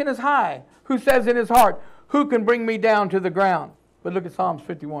habitation is high, who says in his heart, who can bring me down to the ground? But look at Psalms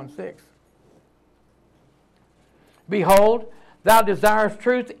 51:6. Behold, thou desirest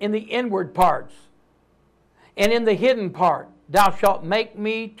truth in the inward parts, and in the hidden part thou shalt make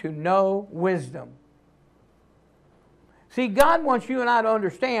me to know wisdom. See, God wants you and I to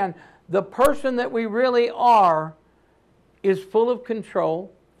understand the person that we really are is full of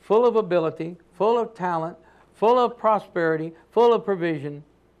control, full of ability, full of talent, full of prosperity, full of provision.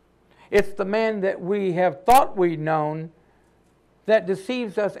 It's the man that we have thought we'd known that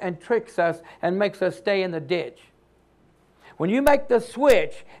deceives us and tricks us and makes us stay in the ditch. When you make the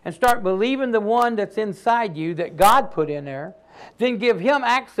switch and start believing the one that's inside you that God put in there, then give him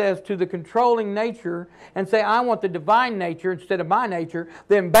access to the controlling nature and say, I want the divine nature instead of my nature,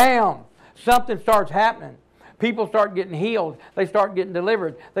 then bam, something starts happening. People start getting healed. They start getting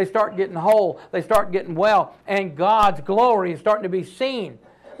delivered. They start getting whole. They start getting well. And God's glory is starting to be seen.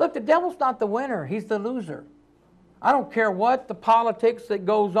 Look, the devil's not the winner. He's the loser. I don't care what the politics that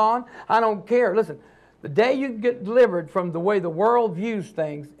goes on. I don't care. Listen, the day you get delivered from the way the world views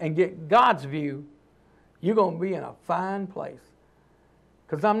things and get God's view, you're going to be in a fine place.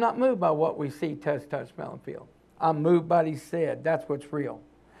 Because I'm not moved by what we see, touch, smell, and feel. I'm moved by what He said. That's what's real.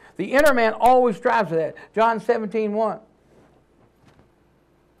 The inner man always strives for that. John 17:1.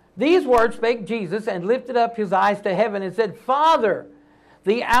 These words spake Jesus and lifted up His eyes to heaven and said, Father,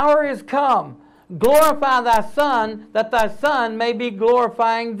 the hour is come. Glorify Thy Son, that Thy Son may be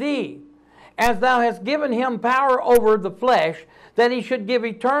glorifying Thee. As Thou hast given Him power over the flesh, that He should give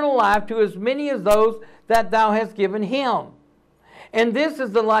eternal life to as many as those that Thou hast given Him. And this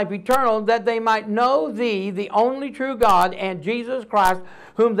is the life eternal, that they might know Thee, the only true God, and Jesus Christ,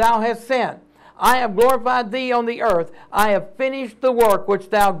 whom Thou hast sent. I have glorified Thee on the earth. I have finished the work which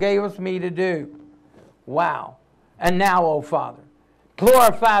Thou gavest me to do. Wow. And now, O Father,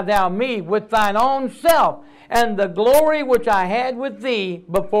 glorify Thou me with Thine own self, and the glory which I had with Thee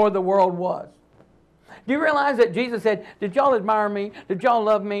before the world was. Do you realize that Jesus said, did y'all admire me? Did y'all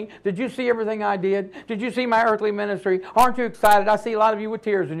love me? Did you see everything I did? Did you see my earthly ministry? Aren't you excited? I see a lot of you with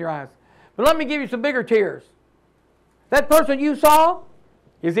tears in your eyes. But let me give you some bigger tears. That person you saw,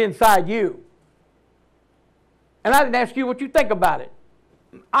 is inside you. And I didn't ask you what you think about it.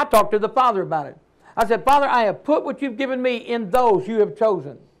 I talked to the Father about it. I said, Father, I have put what you've given me in those you have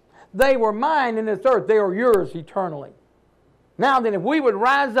chosen. They were mine in this earth. They are yours eternally. Now then, if we would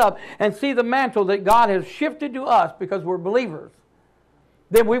rise up and see the mantle that God has shifted to us because we're believers,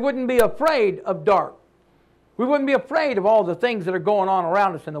 then we wouldn't be afraid of dark. We wouldn't be afraid of all the things that are going on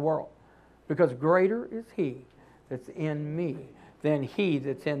around us in the world. Because greater is He that's in me than he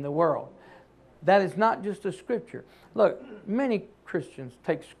that's in the world. That is not just a scripture. Look, many Christians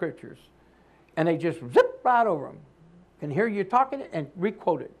take scriptures and they just zip right over them. Can hear you talking it and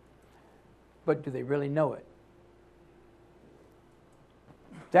re-quote it. But do they really know it?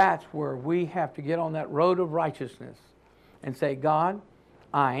 That's where we have to get on that road of righteousness and say, God,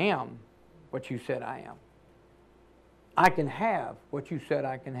 I am what you said I am. I can have what you said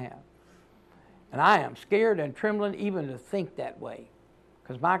I can have. And I am scared and trembling even to think that way,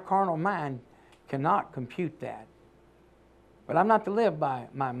 because my carnal mind cannot compute that. But I'm not to live by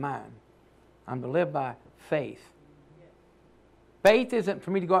my mind. I'm to live by faith. Faith isn't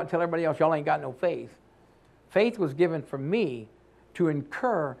for me to go out and tell everybody else, y'all ain't got no faith. Faith was given for me to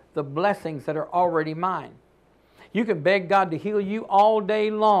incur the blessings that are already mine. You can beg God to heal you all day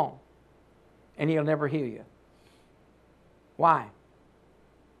long, and He'll never heal you. Why?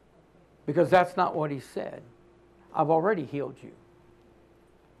 Because that's not what He said. I've already healed you.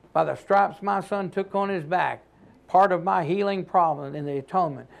 By the stripes my Son took on His back, part of my healing problem in the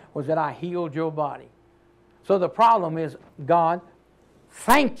atonement was that I healed your body. So the problem is, God,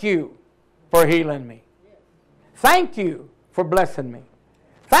 thank you for healing me. Thank you for blessing me.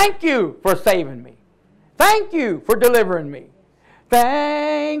 Thank you for saving me. Thank you for delivering me.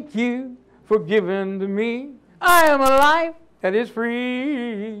 Thank you for giving to me. I am a life that is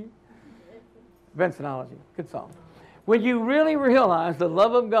free. Vincenology, good song. When you really realize the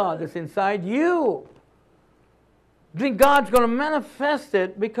love of God that's inside you, then God's going to manifest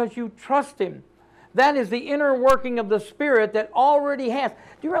it because you trust Him. That is the inner working of the Spirit that already has.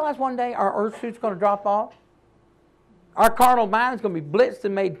 Do you realize one day our earth suit's going to drop off? Our carnal mind is going to be blitzed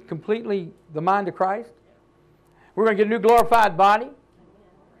and made completely the mind of Christ. We're going to get a new glorified body.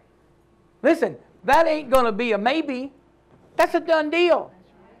 Listen, that ain't going to be a maybe. That's a done deal.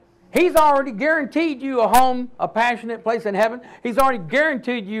 He's already guaranteed you a home, a passionate place in heaven. He's already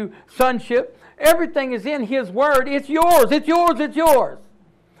guaranteed you sonship. Everything is in His Word. It's yours. It's yours. It's yours.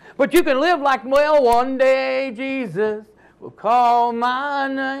 But you can live like, well, one day Jesus will call my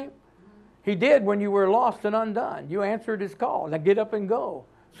name. He did when you were lost and undone. You answered His call. Now get up and go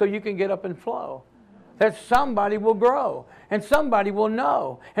so you can get up and flow. That somebody will grow and somebody will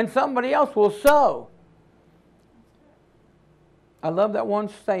know and somebody else will sow. I love that one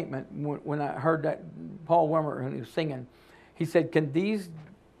statement when I heard that Paul Wimmer when he was singing. He said, can these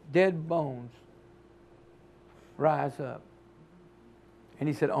dead bones rise up? And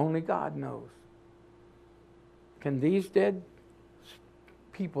he said, only God knows. Can these dead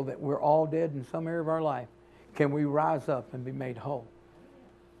people that we're all dead in some area of our life, can we rise up and be made whole?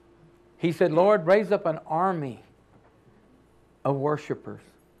 He said, Lord, raise up an army of worshipers.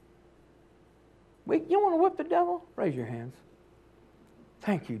 You want to whip the devil? Raise your hands.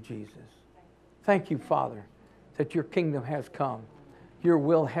 Thank you, Jesus. Thank you, Father, that your kingdom has come. Your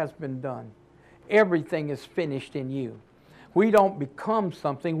will has been done. Everything is finished in you. We don't become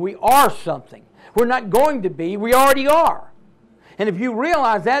something. We are something. We're not going to be. We already are. And if you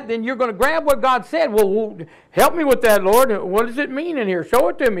realize that, then you're going to grab what God said. Well, help me with that, Lord. What does it mean in here? Show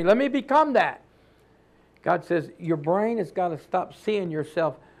it to me. Let me become that. God says your brain has got to stop seeing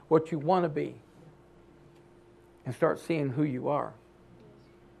yourself what you want to be and start seeing who you are.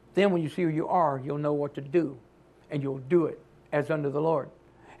 Then when you see who you are, you'll know what to do. And you'll do it as unto the Lord.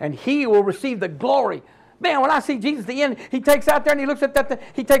 And He will receive the glory. Man, when I see Jesus at the end, He takes out there and He looks at that.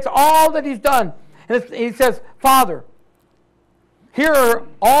 He takes all that He's done. And He says, Father, here are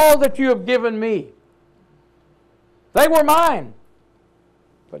all that you have given me. They were mine.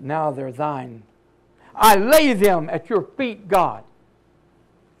 But now they're thine. I lay them at your feet, God.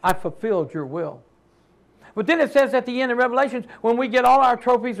 I fulfilled your will. But then it says at the end of Revelations, when we get all our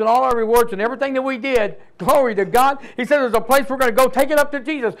trophies and all our rewards and everything that we did, glory to God, He says there's a place we're going to go take it up to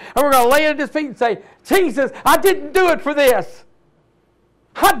Jesus. And we're going to lay it at His feet and say, Jesus, I didn't do it for this.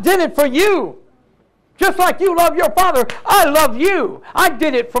 I did it for you. Just like you love your Father, I love you. I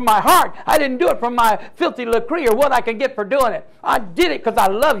did it from my heart. I didn't do it from my filthy lucre or what I can get for doing it. I did it because I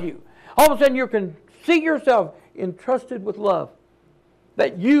love you. All of a sudden you can see yourself entrusted with love.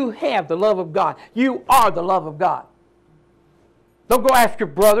 That you have the love of God. You are the love of God. Don't go ask your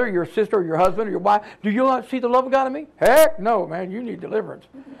brother, your sister, or your husband, or your wife, do you not see the love of God in me? Heck no, man, you need deliverance.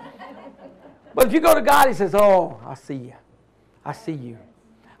 But if you go to God, He says, oh, I see you. I see you.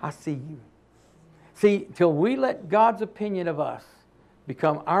 I see you. See, till we let God's opinion of us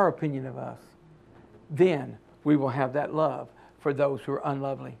become our opinion of us, then we will have that love for those who are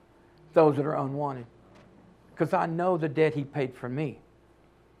unlovely, those that are unwanted. Because I know the debt He paid for me,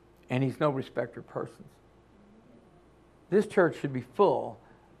 and He's no respecter of persons. This church should be full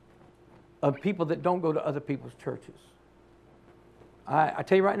of people that don't go to other people's churches. I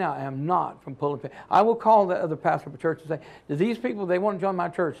tell you right now, I am not from pulling. I will call the other pastor of a church and say, do these people, they want to join my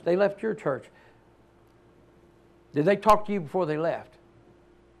church, they left your church. Did they talk to you before they left?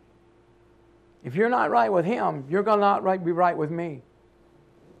 If you're not right with him, you're going to not be right with me.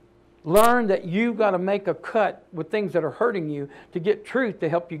 Learn that you've got to make a cut with things that are hurting you to get truth to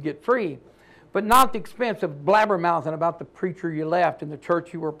help you get free. But not at the expense of blabbermouthing about the preacher you left and the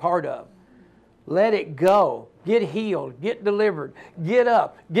church you were part of. Let it go. Get healed. Get delivered. Get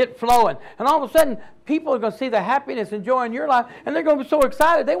up. Get flowing. And all of a sudden, people are going to see the happiness and joy in your life, and they're going to be so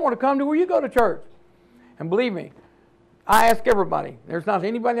excited they want to come to where you go to church. And believe me, I ask everybody. There's not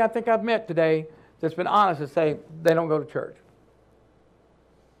anybody I think I've met today that's been honest and say they don't go to church.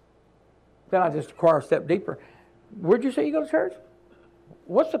 Then I just inquire a step deeper. Where'd you say you go to church?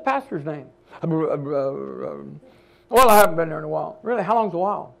 What's the pastor's name? Well, I haven't been there in a while. Really? How long's a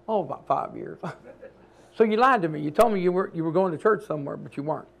while? Oh, about 5 years. So you lied to me. You told me you were going to church somewhere, but you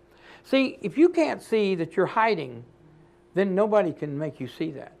weren't. See, if you can't see that you're hiding, then nobody can make you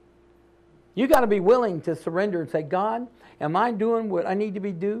see that. You got to be willing to surrender and say, God, am I doing what I need to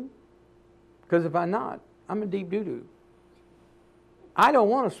be doing? Because if I'm not, I'm in deep doo-doo. I don't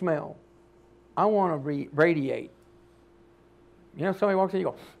want to smell. I want to radiate. You know, somebody walks in,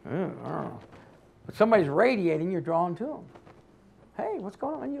 you go, but somebody's radiating, you're drawn to them. Hey, what's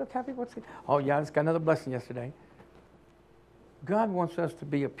going on? You look happy. Oh, yeah, I just got another blessing yesterday. God wants us to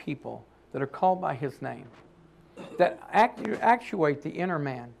be a people that are called by His name, that actuate the inner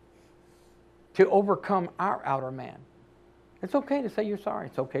man to overcome our outer man. It's okay to say you're sorry.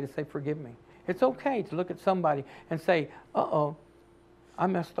 It's okay to say forgive me. It's okay to look at somebody and say, uh-oh, I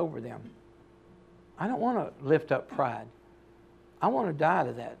messed over them. I don't want to lift up pride. I want to die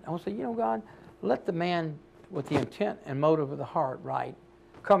to that. I want to say, you know, God, let the man with the intent and motive of the heart right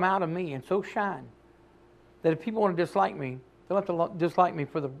come out of me and so shine that if people want to dislike me, they'll have to dislike me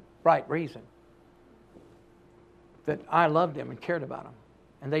for the right reason. That I loved them and cared about them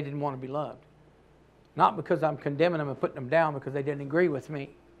and they didn't want to be loved. Not because I'm condemning them and putting them down because they didn't agree with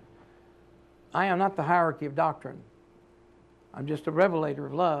me. I am not the hierarchy of doctrine. I'm just a revelator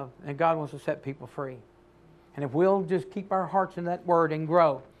of love, and God wants to set people free. And if we'll just keep our hearts in that word and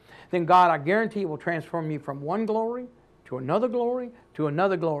grow, then God, I guarantee, will transform you from one glory to another glory to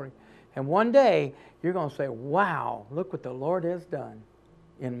another glory. And one day, you're going to say, wow, look what the Lord has done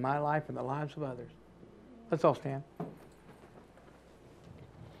in my life and the lives of others. Let's all stand.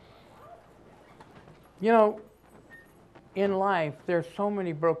 You know, in life, there's so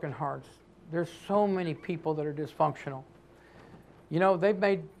many broken hearts. There's so many people that are dysfunctional. You know, they've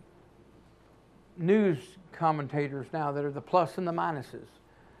made news commentators now that are the plus and the minuses,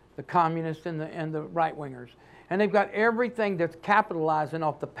 the communists and the right-wingers. And they've got everything that's capitalizing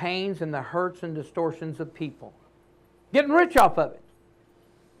off the pains and the hurts and distortions of people. Getting rich off of it.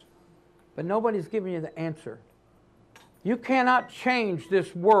 But nobody's giving you the answer. You cannot change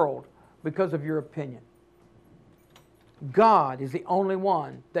this world because of your opinion. God is the only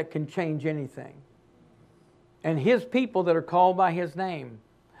one that can change anything. And His people that are called by His name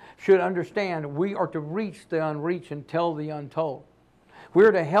should understand we are to reach the unreached and tell the untold.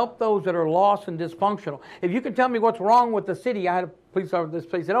 We're to help those that are lost and dysfunctional. If you can tell me what's wrong with the city, I had a police officer this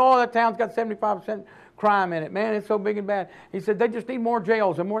place said, oh, that town's got 75% crime in it. Man, it's so big and bad. He said, they just need more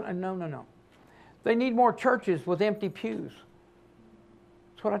jails and more. No. They need more churches with empty pews.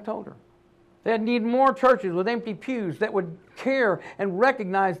 That's what I told her. They need more churches with empty pews that would care and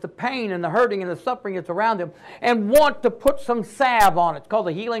recognize the pain and the hurting and the suffering that's around them and want to put some salve on it. It's called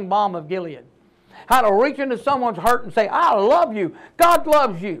the healing balm of Gilead. How to reach into someone's heart and say, I love you. God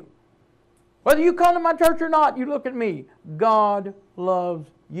loves you. Whether you come to my church or not, you look at me. God loves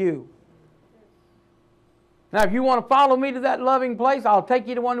you. Now, if you want to follow me to that loving place, I'll take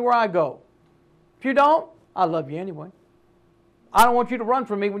you to one where I go. If you don't, I love you anyway. I don't want you to run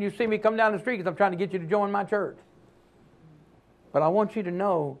from me when you see me come down the street because I'm trying to get you to join my church. But I want you to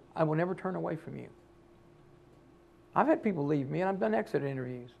know I will never turn away from you. I've had people leave me and I've done exit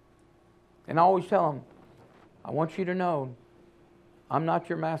interviews. And I always tell them, I want you to know I'm not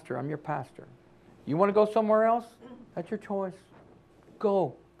your master, I'm your pastor. You want to go somewhere else? That's your choice.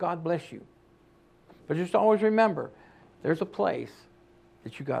 go. God bless you. But just always remember, there's a place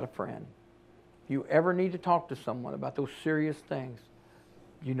that you got a friend. If you ever need to talk to someone about those serious things,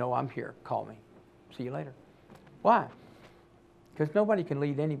 you know I'm here. Call me. See you later. Why? Because nobody can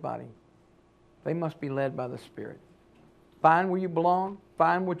lead anybody. They must be led by the Spirit. Find where you belong.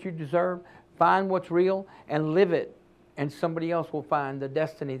 Find what you deserve. Find what's real and live it. And somebody else will find the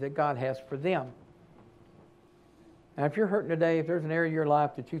destiny that God has for them. Now, if you're hurting today, if there's an area of your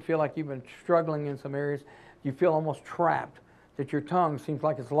life that you feel like you've been struggling in some areas, you feel almost trapped, that your tongue seems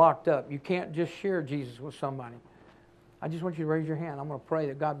like it's locked up, you can't just share Jesus with somebody. I just want you to raise your hand. I'm going to pray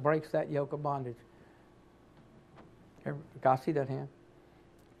that God breaks that yoke of bondage. God, see that hand?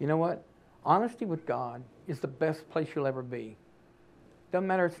 You know what? Honesty with God is the best place you'll ever be. Doesn't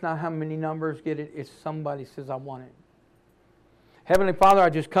matter, it's not how many numbers get it, it's somebody says, I want it. Heavenly Father, I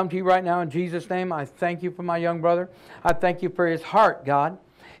just come to you right now in Jesus' name. I thank you for my young brother. I thank you for his heart, God.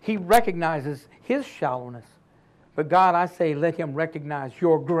 He recognizes his shallowness. But God, I say, let him recognize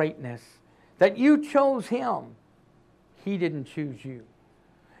your greatness. That you chose him. He didn't choose you.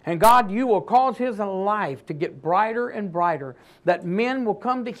 And God, you will cause his life to get brighter and brighter. That men will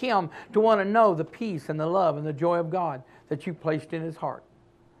come to him to want to know the peace and the love and the joy of God that you placed in his heart.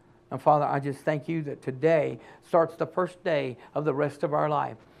 And Father, I just thank you that today starts the first day of the rest of our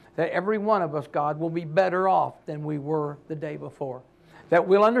life. That every one of us, God, will be better off than we were the day before. That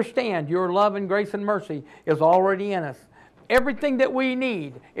we'll understand your love and grace and mercy is already in us. Everything that we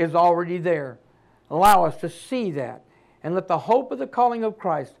need is already there. Allow us to see that. And let the hope of the calling of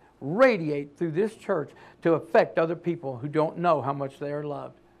Christ radiate through this church to affect other people who don't know how much they are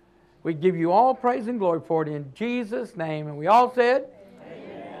loved. We give you all praise and glory for it in Jesus' name. And we all said,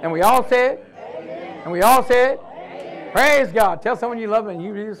 amen. And we all said, amen. And we all said, amen. Praise God. Tell someone you love them and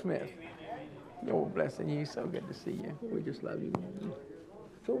you be dismissed. Oh, blessing you. So good to see you. We just love you.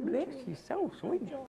 So bless you. So sweet.